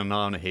I'm keeping an eye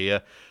on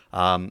here.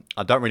 I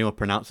don't really want to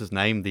pronounce his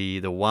name.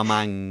 The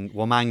Wamang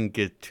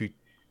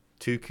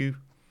Tuku.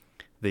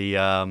 The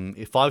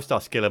 5-star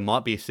skiller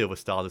might be a silver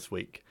star this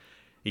week.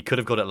 He could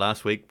have got it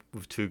last week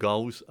with 2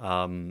 goals.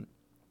 I don't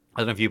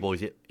know if you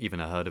boys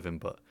even have heard of him,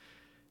 but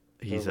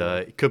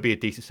it could be a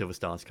decent silver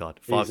stars card.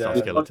 5-star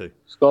skiller too.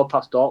 Scored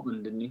past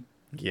Dortmund, didn't he?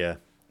 Yeah,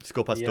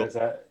 scored past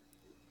Dortmund.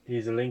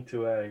 He's a link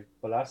to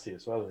Balassi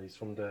as well. He's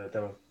from the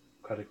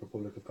Democratic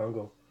Republic of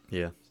Congo.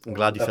 Yeah, I'm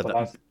glad you said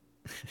that.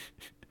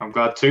 I'm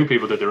glad 2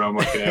 people did their own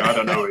work in here. I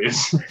don't know who he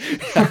is. With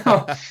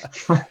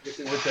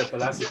the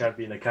Balassi card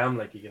being a cam,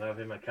 like you can have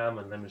him a cam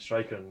and them a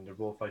striker, and they're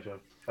both 5-star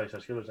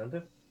skillers, aren't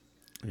they?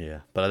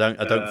 Yeah, but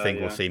I don't think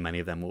we'll see many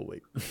of them, will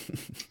we?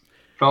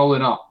 Probably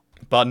not.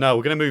 But no,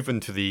 we're going to move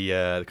into the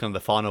kind of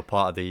the final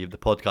part of the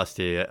podcast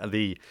here.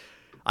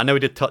 I know we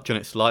did touch on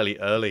it slightly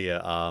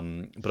earlier,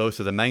 but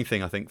also the main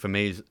thing I think for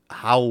me is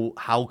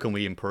how can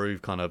we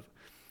improve kind of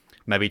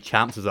maybe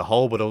champs as a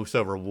whole, but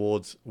also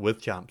rewards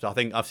with champs. I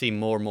think I've seen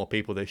more and more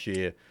people this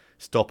year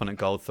stopping at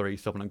Gold 3,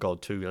 stopping at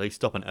Gold 2, at least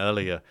stopping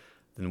earlier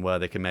than where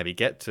they can maybe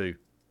get to,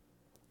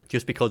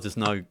 just because there's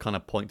no kind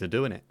of point to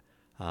doing it.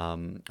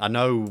 I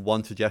know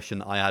one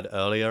suggestion I had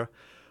earlier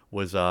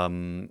was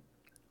that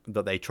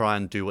they try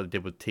and do what they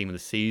did with Team of the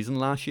Season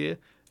last year,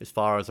 as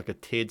far as like a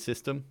tiered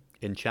system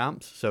in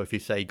champs. So if you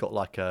say you got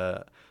like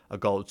a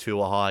Gold 2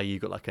 or high, you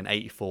got like an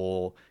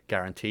 84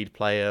 guaranteed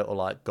player, or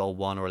like Gold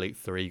 1 or Elite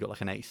 3, you got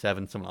like an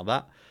 87, something like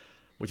that,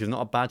 which is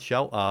not a bad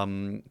shout.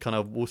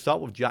 We'll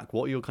start with Jack.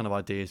 What are your kind of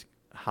ideas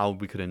how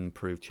we could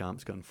improve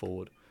champs going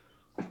forward?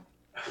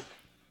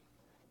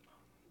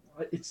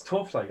 It's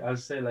tough. Like I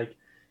say, like,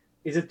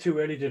 is it too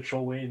early to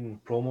throw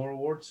in promo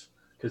rewards?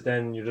 Because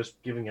then you're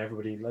just giving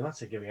everybody, I'm not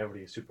saying giving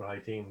everybody a super high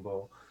team,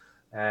 but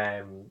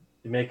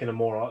you're making it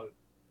more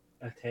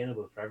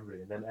attainable for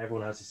everybody. And then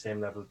everyone has the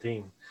same level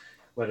team,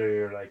 whether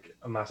you're like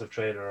a massive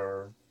trader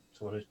or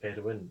someone who's paid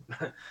to win.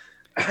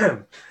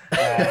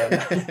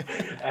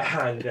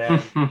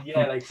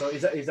 Yeah, like, so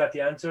is that the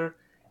answer?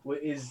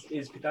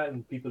 Is that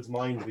in people's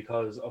minds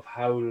because of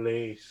how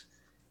late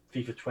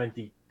FIFA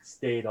 20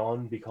 stayed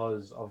on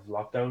because of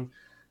lockdown?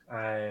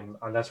 And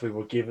that's why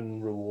we're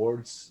given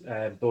rewards,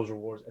 those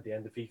rewards at the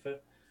end of FIFA,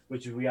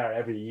 which we are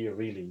every year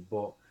really.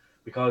 But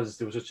because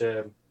there was such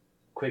a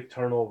quick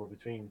turnover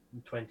between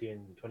 20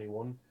 and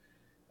 21,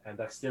 and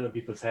that's still in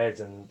people's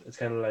heads, and it's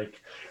kind of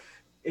like,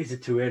 is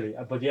it too early?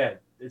 But yeah,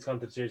 it's gone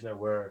to the stage now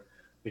where,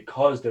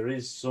 because there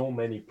is so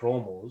many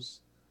promos,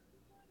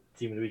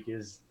 Team of the Week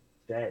is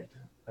dead.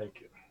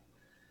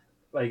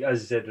 Like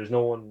as I said, there's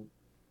no one.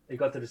 It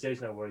got to the stage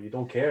now where you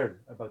don't care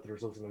about the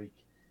results of the week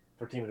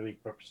for Team of the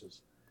Week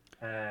purposes.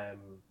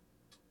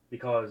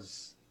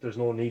 Because there's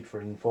no need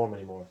for inform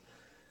anymore.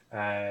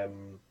 Yeah,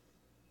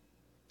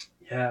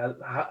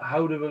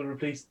 how they will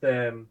replace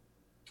the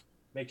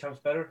make champs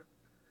better?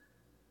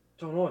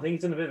 Don't know. I think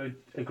it's in a bit of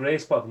a grey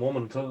spot at the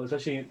moment, until,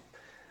 especially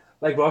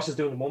like Ross is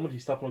doing at the moment.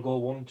 He's stopping at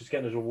goal 1, just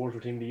getting his reward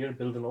for Team of the Year,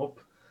 building up.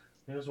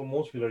 That's what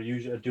most people are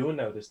usually doing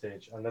now at this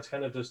stage, and that's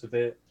kind of just a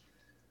bit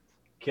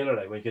killer,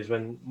 like, because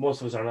when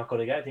most of us are not going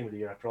to get Team of the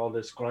Year after all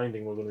this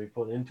grinding we're going to be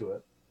putting into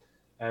it,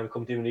 and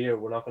come Team of the Year,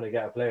 we're not going to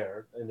get a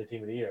player in the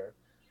Team of the Year.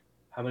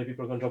 How many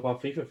people are going to drop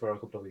off FIFA for a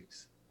couple of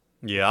weeks?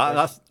 Yeah,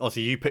 that's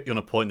obviously you picked on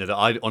a point that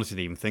I honestly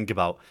didn't even think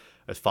about,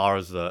 as far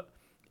as that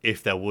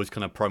if there was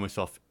kind of promo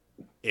stuff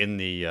in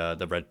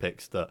the red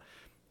picks, that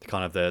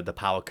kind of the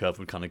power curve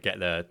would kind of get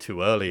there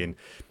too early. And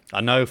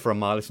I know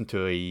from I listened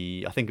to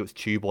I think it was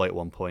Tuboy at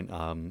one point,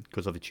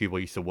 because of the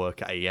Tuboy used to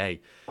work at EA,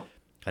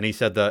 and he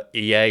said that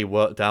EA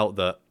worked out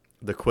that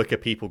the quicker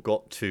people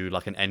got to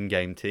like an end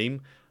game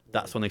team,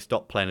 that's when they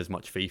stopped playing as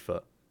much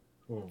FIFA.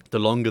 The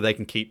longer they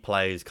can keep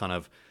players kind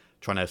of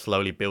trying to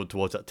slowly build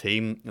towards that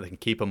team, they can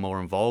keep them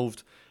more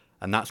involved,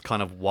 and that's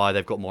kind of why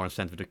they've got more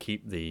incentive to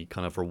keep the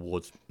kind of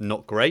rewards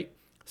not great.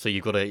 So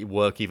you've got to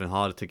work even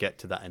harder to get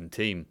to that end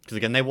team, because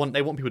again they want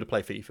people to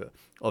play FIFA.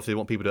 Obviously they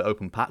want people to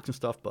open packs and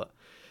stuff, but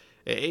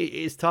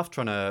it's tough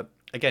trying to.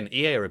 Again,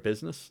 EA are a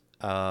business.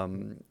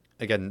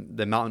 Again,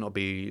 they might not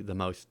be the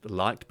most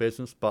liked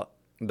business, but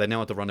they know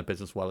how to run a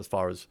business well as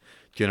far as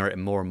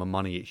generating more and more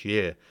money each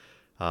year.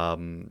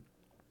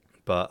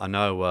 But I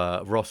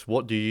know, Ross,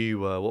 what are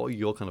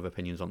your kind of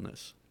opinions on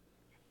this?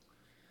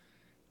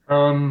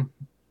 I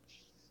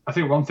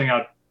think one thing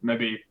I'd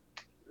maybe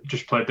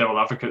just play devil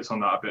advocates on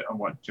that a bit, and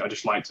what I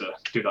just like to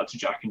do that to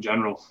Jack in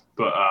general.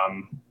 But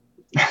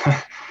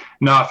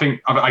no, I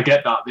think I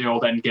get that, the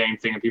old end game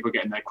thing and people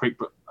getting there quick.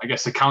 But I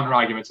guess the counter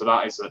argument to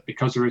that is that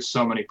because there is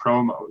so many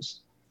promos,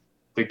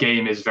 the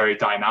game is very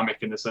dynamic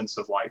in the sense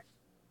of like,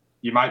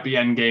 you might be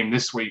end game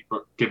this week,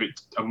 but give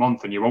it a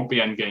month and you won't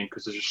be end game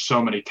because there's just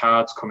so many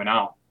cards coming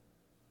out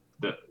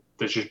that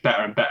there's just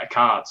better and better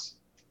cards.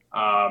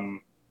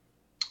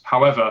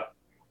 However,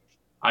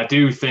 I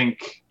do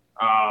think,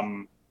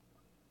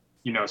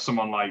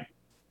 someone like,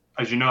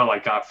 as you know,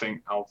 like I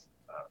think of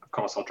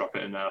course I'll drop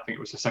it in there. I think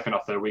it was the second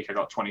or third week I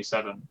got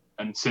 27,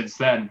 and since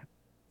then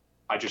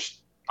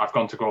I've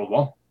gone to gold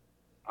 1.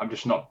 I'm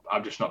just not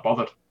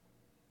bothered.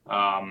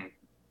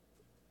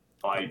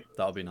 Like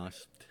that would be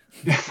nice.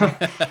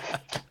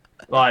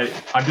 Like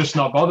I'm just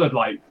not bothered.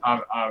 Like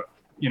I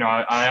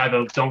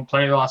either don't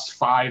play the last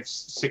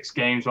 5-6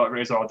 games, whatever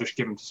it is, or I'll just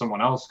give them to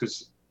someone else,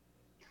 because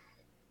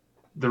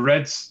the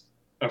Reds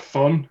are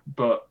fun,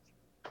 but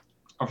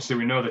obviously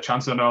we know the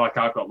chances. I know, like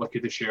I've got lucky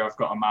this year. I've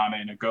got a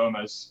Mane and a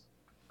Gomez,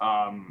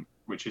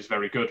 which is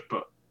very good,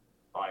 but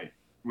like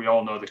we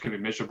all know they can be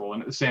miserable.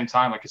 And at the same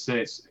time, like I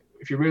say,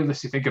 if you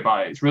realistically think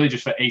about it, it's really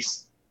just for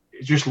ace.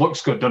 It just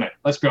looks good, doesn't it?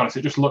 Let's be honest,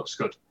 it just looks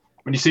good.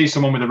 When you see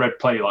someone with a red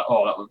play, you're like,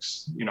 oh, that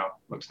looks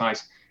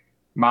nice.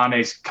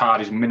 Mane's card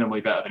is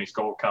minimally better than his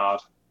gold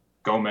card.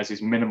 Gomez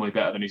is minimally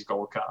better than his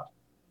gold card.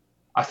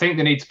 I think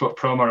they need to put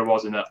promo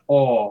rewards in there,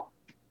 or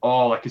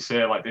like you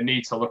say, like they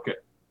need to look,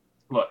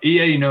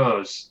 EA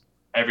knows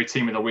every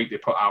team of the week they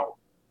put out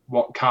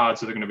what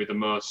cards are going to be the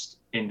most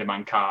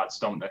in-demand cards,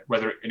 don't they?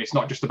 And it's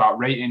not just about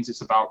ratings,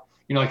 it's about,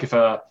 like if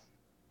a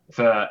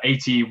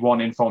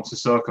 81 Informed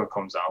Sissoko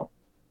comes out,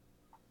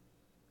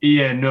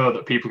 EA know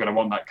that people are going to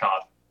want that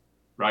card,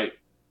 right?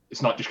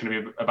 It's not just going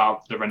to be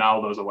about the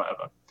Ronaldos or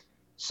whatever.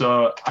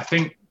 So I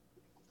think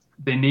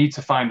they need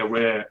to find a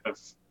way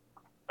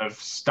of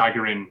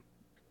staggering,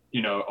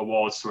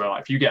 awards to where,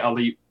 like, if you get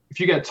elite, if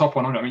you get top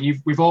 100, I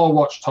mean, we've all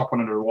watched top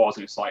 100 awards,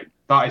 and it's like,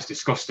 that is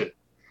disgusting.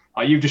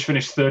 Like, you've just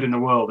finished third in the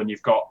world and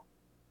you've got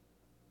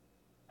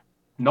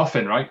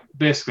nothing, right?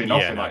 Basically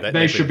nothing. Yeah,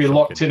 they should be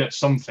locked in at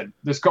something.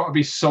 There's got to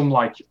be some,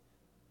 like,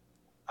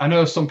 I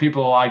know some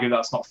people will argue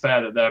that's not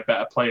fair, that they're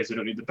better players, they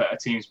don't need the better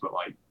teams, but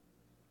like,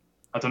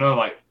 I don't know,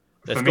 like,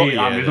 for me,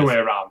 I'm the other way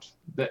around.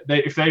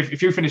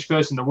 If you finish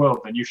first in the world,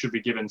 then you should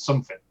be given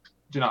something.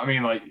 Do you know what I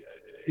mean? Like,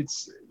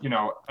 it's,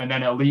 and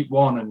then Elite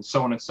 1 and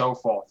so on and so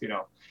forth,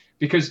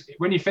 because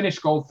when you finish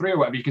Gold 3 or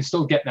whatever, you can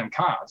still get them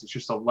cards. It's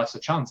just a lesser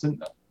chance, isn't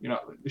there?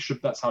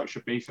 That's how it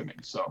should be for me.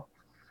 So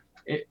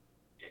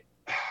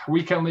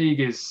Weekend League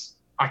is,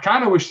 I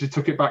kind of wish they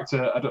took it back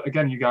to,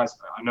 again, you guys,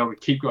 I know we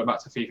keep going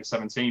back to FIFA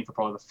 17 for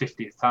probably the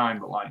 50th time,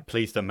 but like...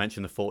 Please don't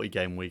mention the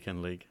 40-game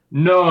Weekend League.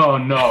 No,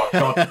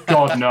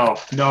 God,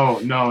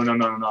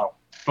 no.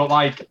 But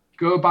like,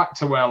 go back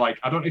to where, like,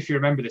 I don't know if you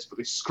remember this, but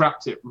they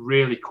scrapped it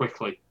really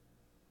quickly.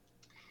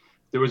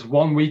 There was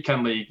one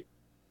Weekend League,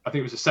 I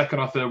think it was the second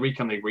or third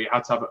Weekend League, where you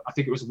had to have, I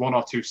think it was 1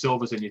 or 2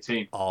 silvers in your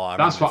team.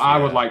 That's what I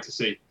would like to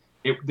see.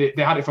 They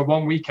had it for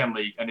one Weekend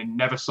League and they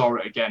never saw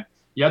it again.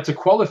 You had to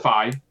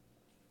qualify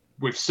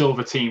with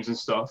silver teams and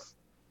stuff,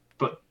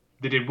 but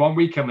they did one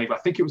Weekend League. I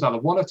think it was either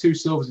 1 or 2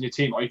 silvers in your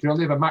team, or you could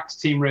only have a max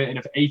team rating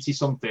of 80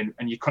 something,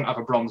 and you couldn't have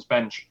a bronze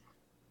bench.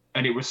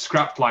 And it was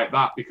scrapped like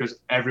that because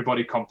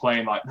everybody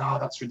complained, like, no,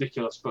 that's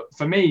ridiculous. But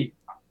for me,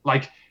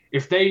 like,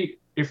 if they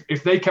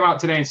came out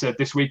today and said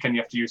this weekend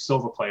you have to use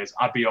silver players,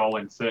 I'd be all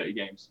in 30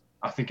 games.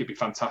 I think it'd be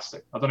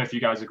fantastic. I don't know if you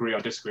guys agree or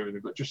disagree with me,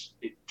 but just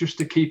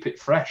to keep it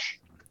fresh.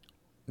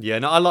 Yeah,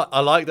 no, I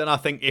like that. And I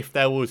think if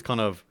there was kind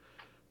of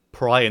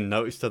prior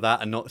notice to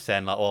that, and not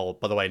saying like, oh,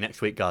 by the way,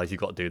 next week, guys, you've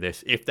got to do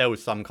this. If there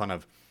was some kind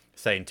of,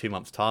 say, in 2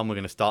 months' time, we're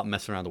going to start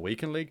messing around the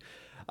Weekend League,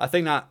 I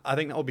think that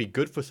would be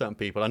good for certain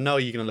people. I know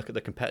you're going to look at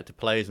the competitive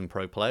players and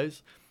pro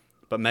players,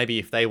 But maybe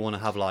if they want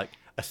to have like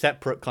a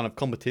separate kind of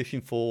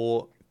competition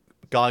for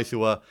guys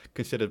who are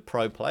considered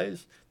pro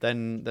players,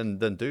 then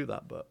do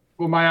that. But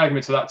well, my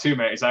argument to that too,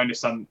 mate, is I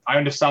understand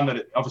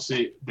that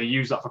obviously they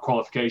use that for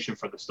qualification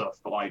for the stuff,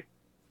 but like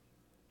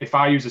if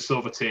I use a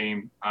silver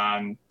team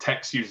and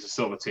Tex uses a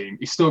silver team,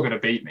 he's still going to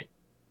beat me.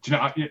 Do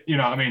you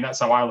know what I mean? That's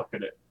how I look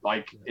at it.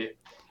 Like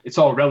it's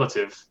all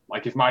relative.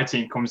 Like if my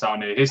team comes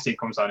down here, his team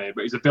comes down here,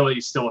 but his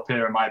ability's still up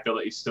here and my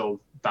ability's still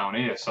down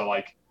here. So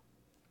like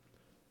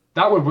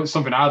that would be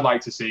something I'd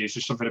like to see, is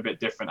just something a bit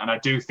different. And I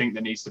do think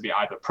there needs to be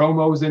either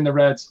promos in the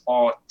Reds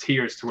or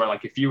tiers to where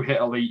like if you hit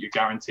elite, you're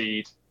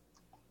guaranteed.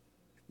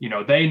 You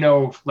know, they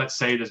know, let's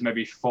say there's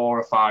maybe 4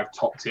 or 5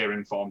 top tier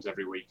informs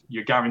every week.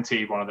 You're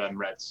guaranteed one of them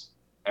Reds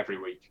every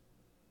week.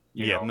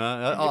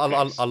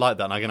 I like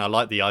that. And again, I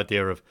like the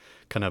idea of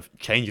kind of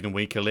changing a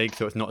weaker league,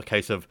 so it's not a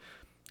case of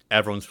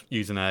everyone's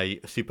using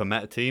a super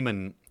meta team.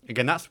 And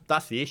again,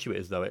 that's the issue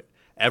is though,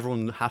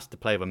 everyone has to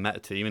play with a meta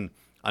team. And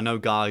I know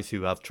guys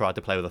who have tried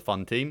to play with a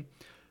fun team,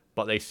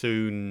 but they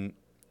soon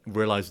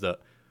realise that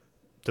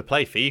to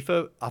play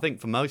FIFA, I think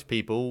for most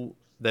people,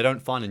 they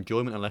don't find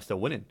enjoyment unless they're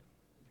winning.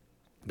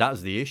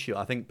 That's the issue.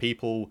 I think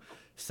people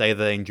say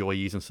they enjoy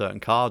using certain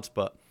cards,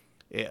 but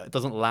it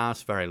doesn't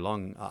last very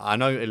long. I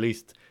know, at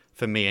least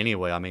for me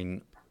anyway, I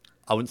mean,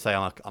 I wouldn't say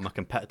I'm a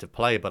competitive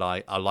player, but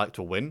I like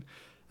to win.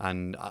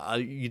 And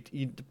you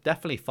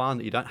definitely find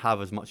that you don't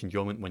have as much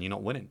enjoyment when you're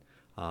not winning.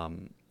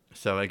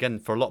 So again,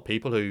 for a lot of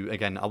people who,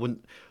 again, I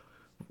wouldn't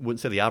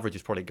say the average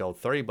is probably gold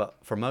 3, but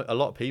for a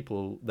lot of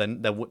people,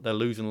 then they're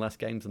losing less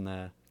games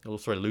than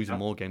losing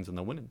more games than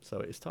they're winning. So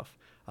it's tough.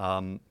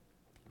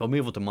 I'll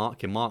move on to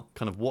Mark. Mark,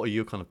 kind of, what are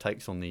your kind of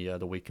takes on the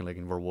weekend league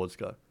and rewards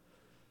go?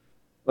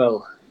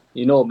 Well,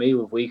 you know me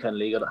with weekend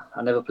league.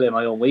 I never play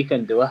my own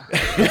weekend, do I?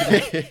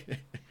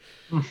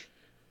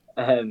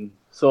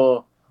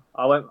 So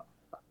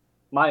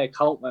my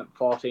account went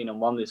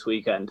 14-1 this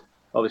weekend.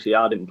 Obviously,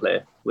 I didn't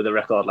play with a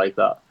record like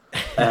that.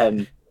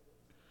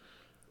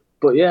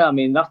 But yeah, I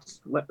mean,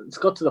 it's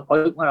got to the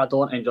point where I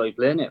don't enjoy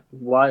playing it.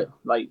 Why?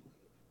 Like,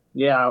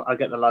 yeah, I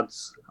get the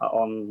lads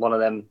on one of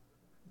them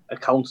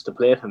accounts to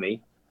play for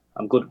me.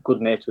 I'm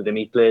good mates with him.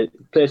 He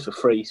plays for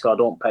free, so I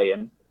don't pay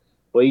him.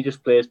 But he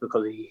just plays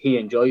because he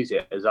enjoys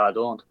it, as I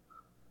don't.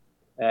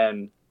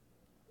 And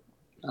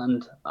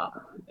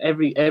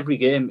every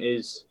game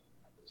is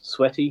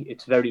sweaty.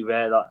 It's very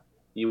rare that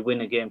you win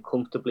a game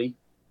comfortably.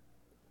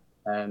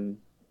 And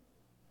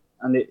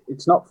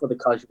it's not for the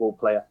casual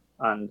player.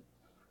 And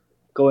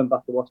going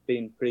back to what's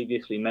been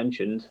previously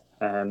mentioned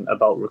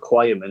about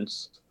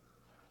requirements,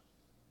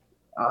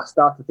 I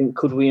start to think,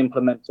 could we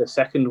implement a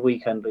second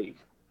weekend league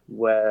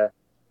where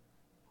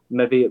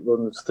maybe it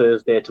runs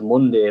Thursday to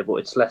Monday, but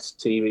it's less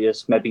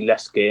serious, maybe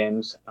less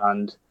games,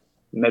 and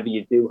maybe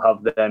you do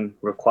have them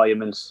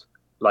requirements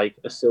like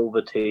a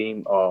silver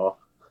team, or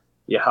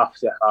you have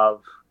to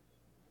have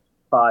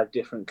 5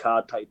 different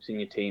card types in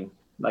your team.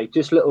 Like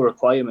just little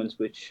requirements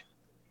which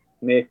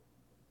it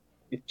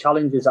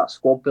challenges that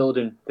squad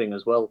building thing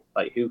as well.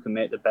 Like who can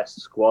make the best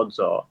squads.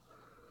 Or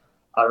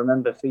I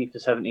remember FIFA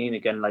 17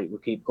 again, like we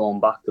keep going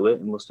back to it.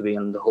 It must have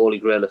been the holy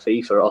grail of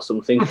FIFA or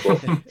something.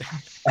 But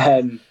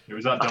it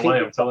was that delay,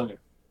 I'm telling you.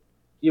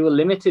 You were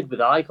limited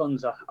with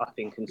icons, I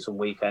think, in some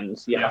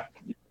weekends. You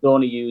could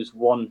only use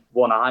one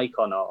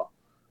icon or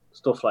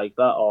stuff like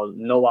that, or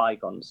no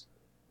icons.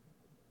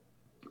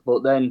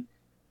 But then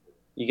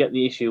you get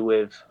the issue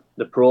with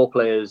the pro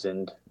players,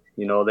 and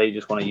you know they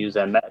just want to use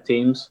their meta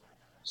teams.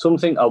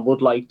 Something I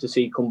would like to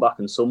see come back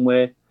in some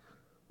way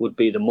would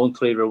be the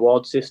monthly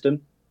reward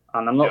system.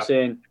 And I'm not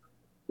saying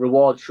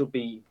rewards should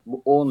be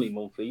only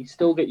monthly.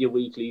 Still get your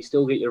weekly,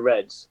 still get your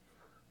reds.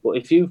 But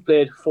if you've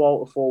played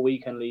 4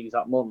 weekend leagues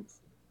that month,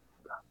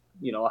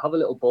 you know, have a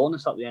little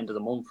bonus at the end of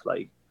the month,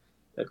 like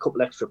a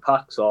couple extra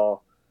packs,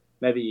 or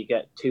maybe you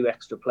get 2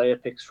 extra player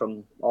picks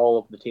from all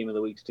of the team of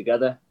the weeks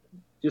together.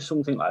 Just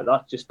something like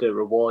that, just to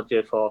reward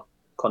you for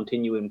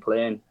continuing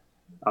playing.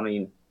 I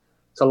mean,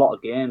 it's a lot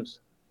of games,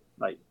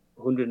 like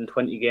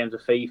 120 games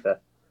of FIFA,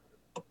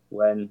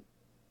 when,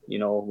 you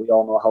know, we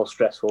all know how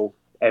stressful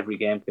every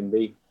game can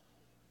be.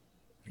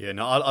 Yeah,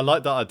 no, I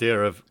like that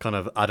idea of kind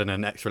of adding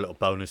an extra little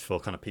bonus for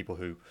kind of people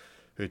who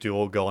do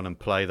all go on and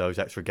play those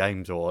extra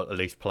games, or at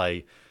least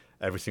play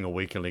every single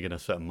weekend league in a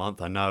certain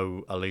month. I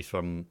know, at least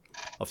from,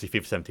 obviously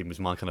FIFA 17 was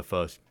my kind of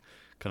first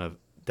kind of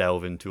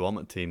delve into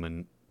Ultimate Team,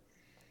 and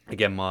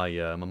again,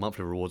 my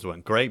monthly rewards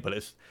weren't great, but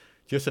it's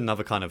just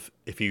another kind of,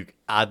 if you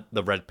add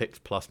the red picks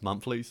plus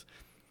monthlies,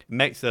 it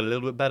makes it a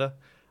little bit better.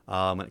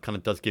 It kind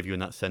of does give you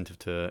an incentive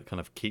to kind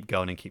of keep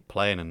going and keep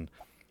playing. And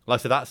like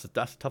I said, that's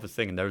the toughest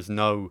thing. And there is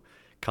no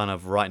kind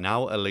of, right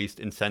now, at least,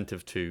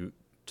 incentive to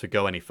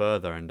go any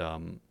further. And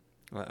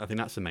I think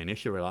that's the main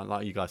issue, really.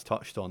 Like you guys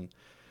touched on,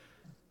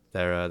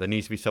 there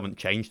needs to be something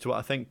changed to it,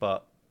 I think.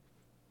 But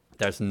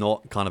there's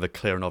not kind of a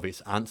clear and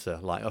obvious answer.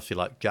 Like, obviously,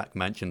 like Jack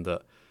mentioned,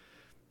 that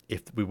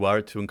if we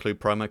were to include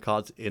promo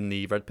cards in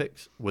the red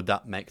picks, would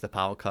that make the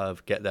power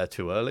curve get there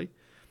too early?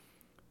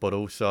 But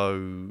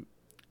also,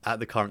 at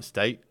the current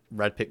state,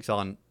 red picks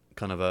aren't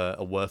kind of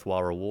a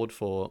worthwhile reward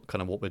for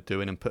kind of what we're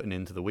doing and putting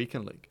into the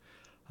weekend league.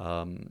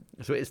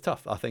 So it's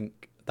tough. I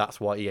think that's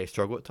why EA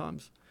struggle at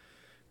times,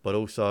 but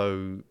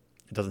also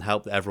it doesn't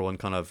help that everyone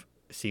kind of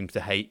seems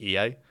to hate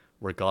EA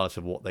regardless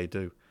of what they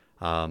do.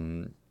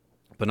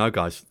 But no,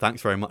 guys,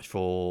 thanks very much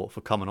for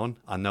coming on.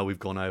 I know we've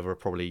gone over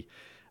probably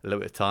a little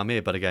bit of time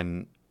here, but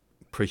again,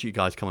 appreciate you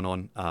guys coming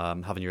on,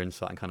 having your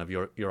insight and kind of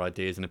your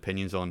ideas and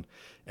opinions on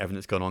everything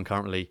that's going on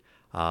currently.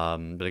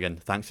 But again,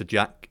 thanks to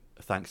Jack,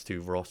 thanks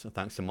to Ross, and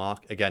thanks to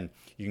Mark. Again,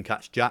 you can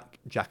catch Jack.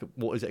 Jack,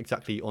 what is it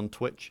exactly on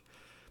Twitch?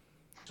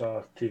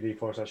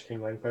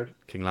 TV/King Lampard.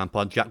 King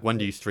Lampard. Jack, when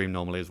do you stream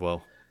normally as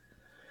well?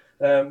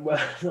 Well,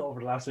 not over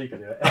the last week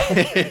anyway.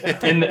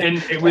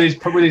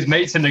 with his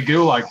mates in the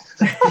gulag.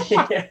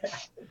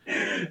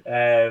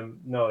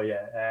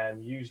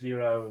 Usually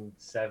around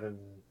 7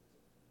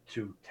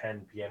 to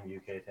 10 p.m.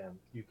 UK time.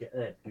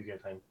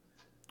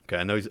 Okay,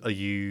 and those are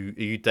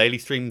you daily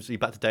streams? Are you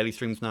back to daily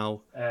streams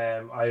now?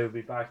 I will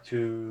be back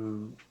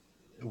to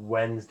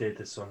Wednesday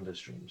to Sunday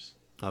streams.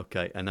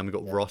 Okay, and then we've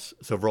got Ross.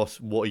 So Ross,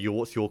 what's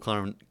your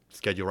current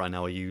schedule right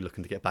now? Are you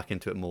looking to get back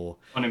into it more?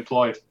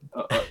 Unemployed,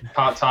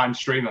 part-time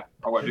streamer,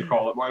 or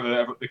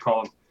whatever they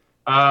call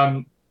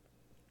them.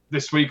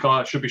 This week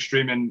I should be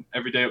streaming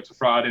every day up to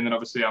Friday, and then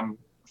obviously I'm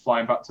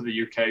flying back to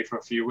the UK for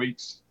a few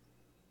weeks,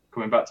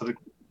 coming back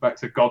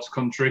to God's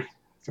country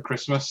for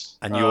Christmas.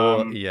 And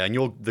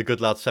you're the Good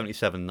Lad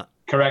 77.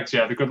 Correct,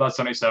 yeah, the Good Lad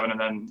 77,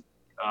 and then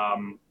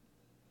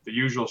the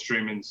usual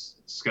streaming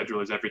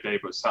schedule is every day,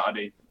 but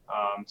Saturday,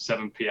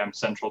 7 p.m.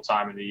 Central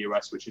Time in the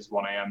US, which is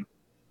 1 a.m.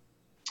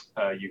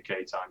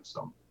 UK time.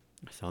 So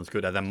sounds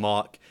good. And then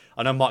Mark,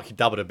 I know Mark, you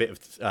dabbled a bit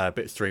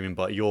of streaming,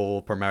 but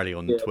you're primarily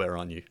on Twitter,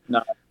 aren't you?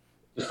 No,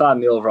 you find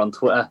me over on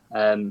Twitter.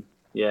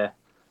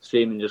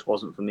 Streaming just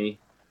wasn't for me.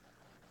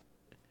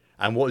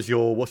 And what's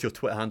your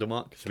Twitter handle,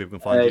 Mark, so people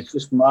can find you? It's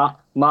just Mark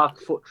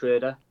Foot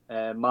Trader.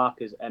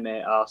 Mark is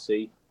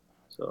MARC,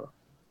 so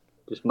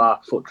just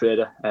Mark Foot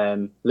Trader.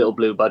 Little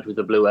blue badge with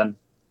the blue M.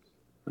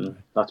 And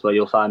that's where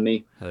you'll find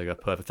me. There we go,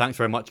 perfect. Thanks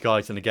very much,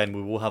 guys. And again,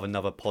 we will have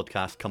another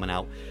podcast coming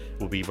out.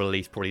 Will be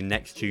released probably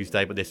next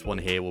Tuesday, but this one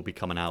here will be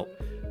coming out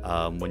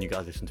when you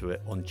guys listen to it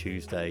on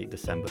Tuesday,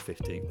 December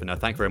 15th. But no,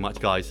 thanks very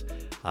much, guys.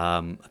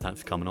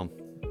 Thanks for coming on.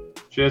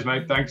 Cheers,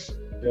 mate. Thanks.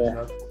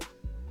 Yeah.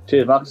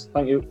 Cheers, Max.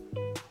 Thank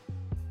you.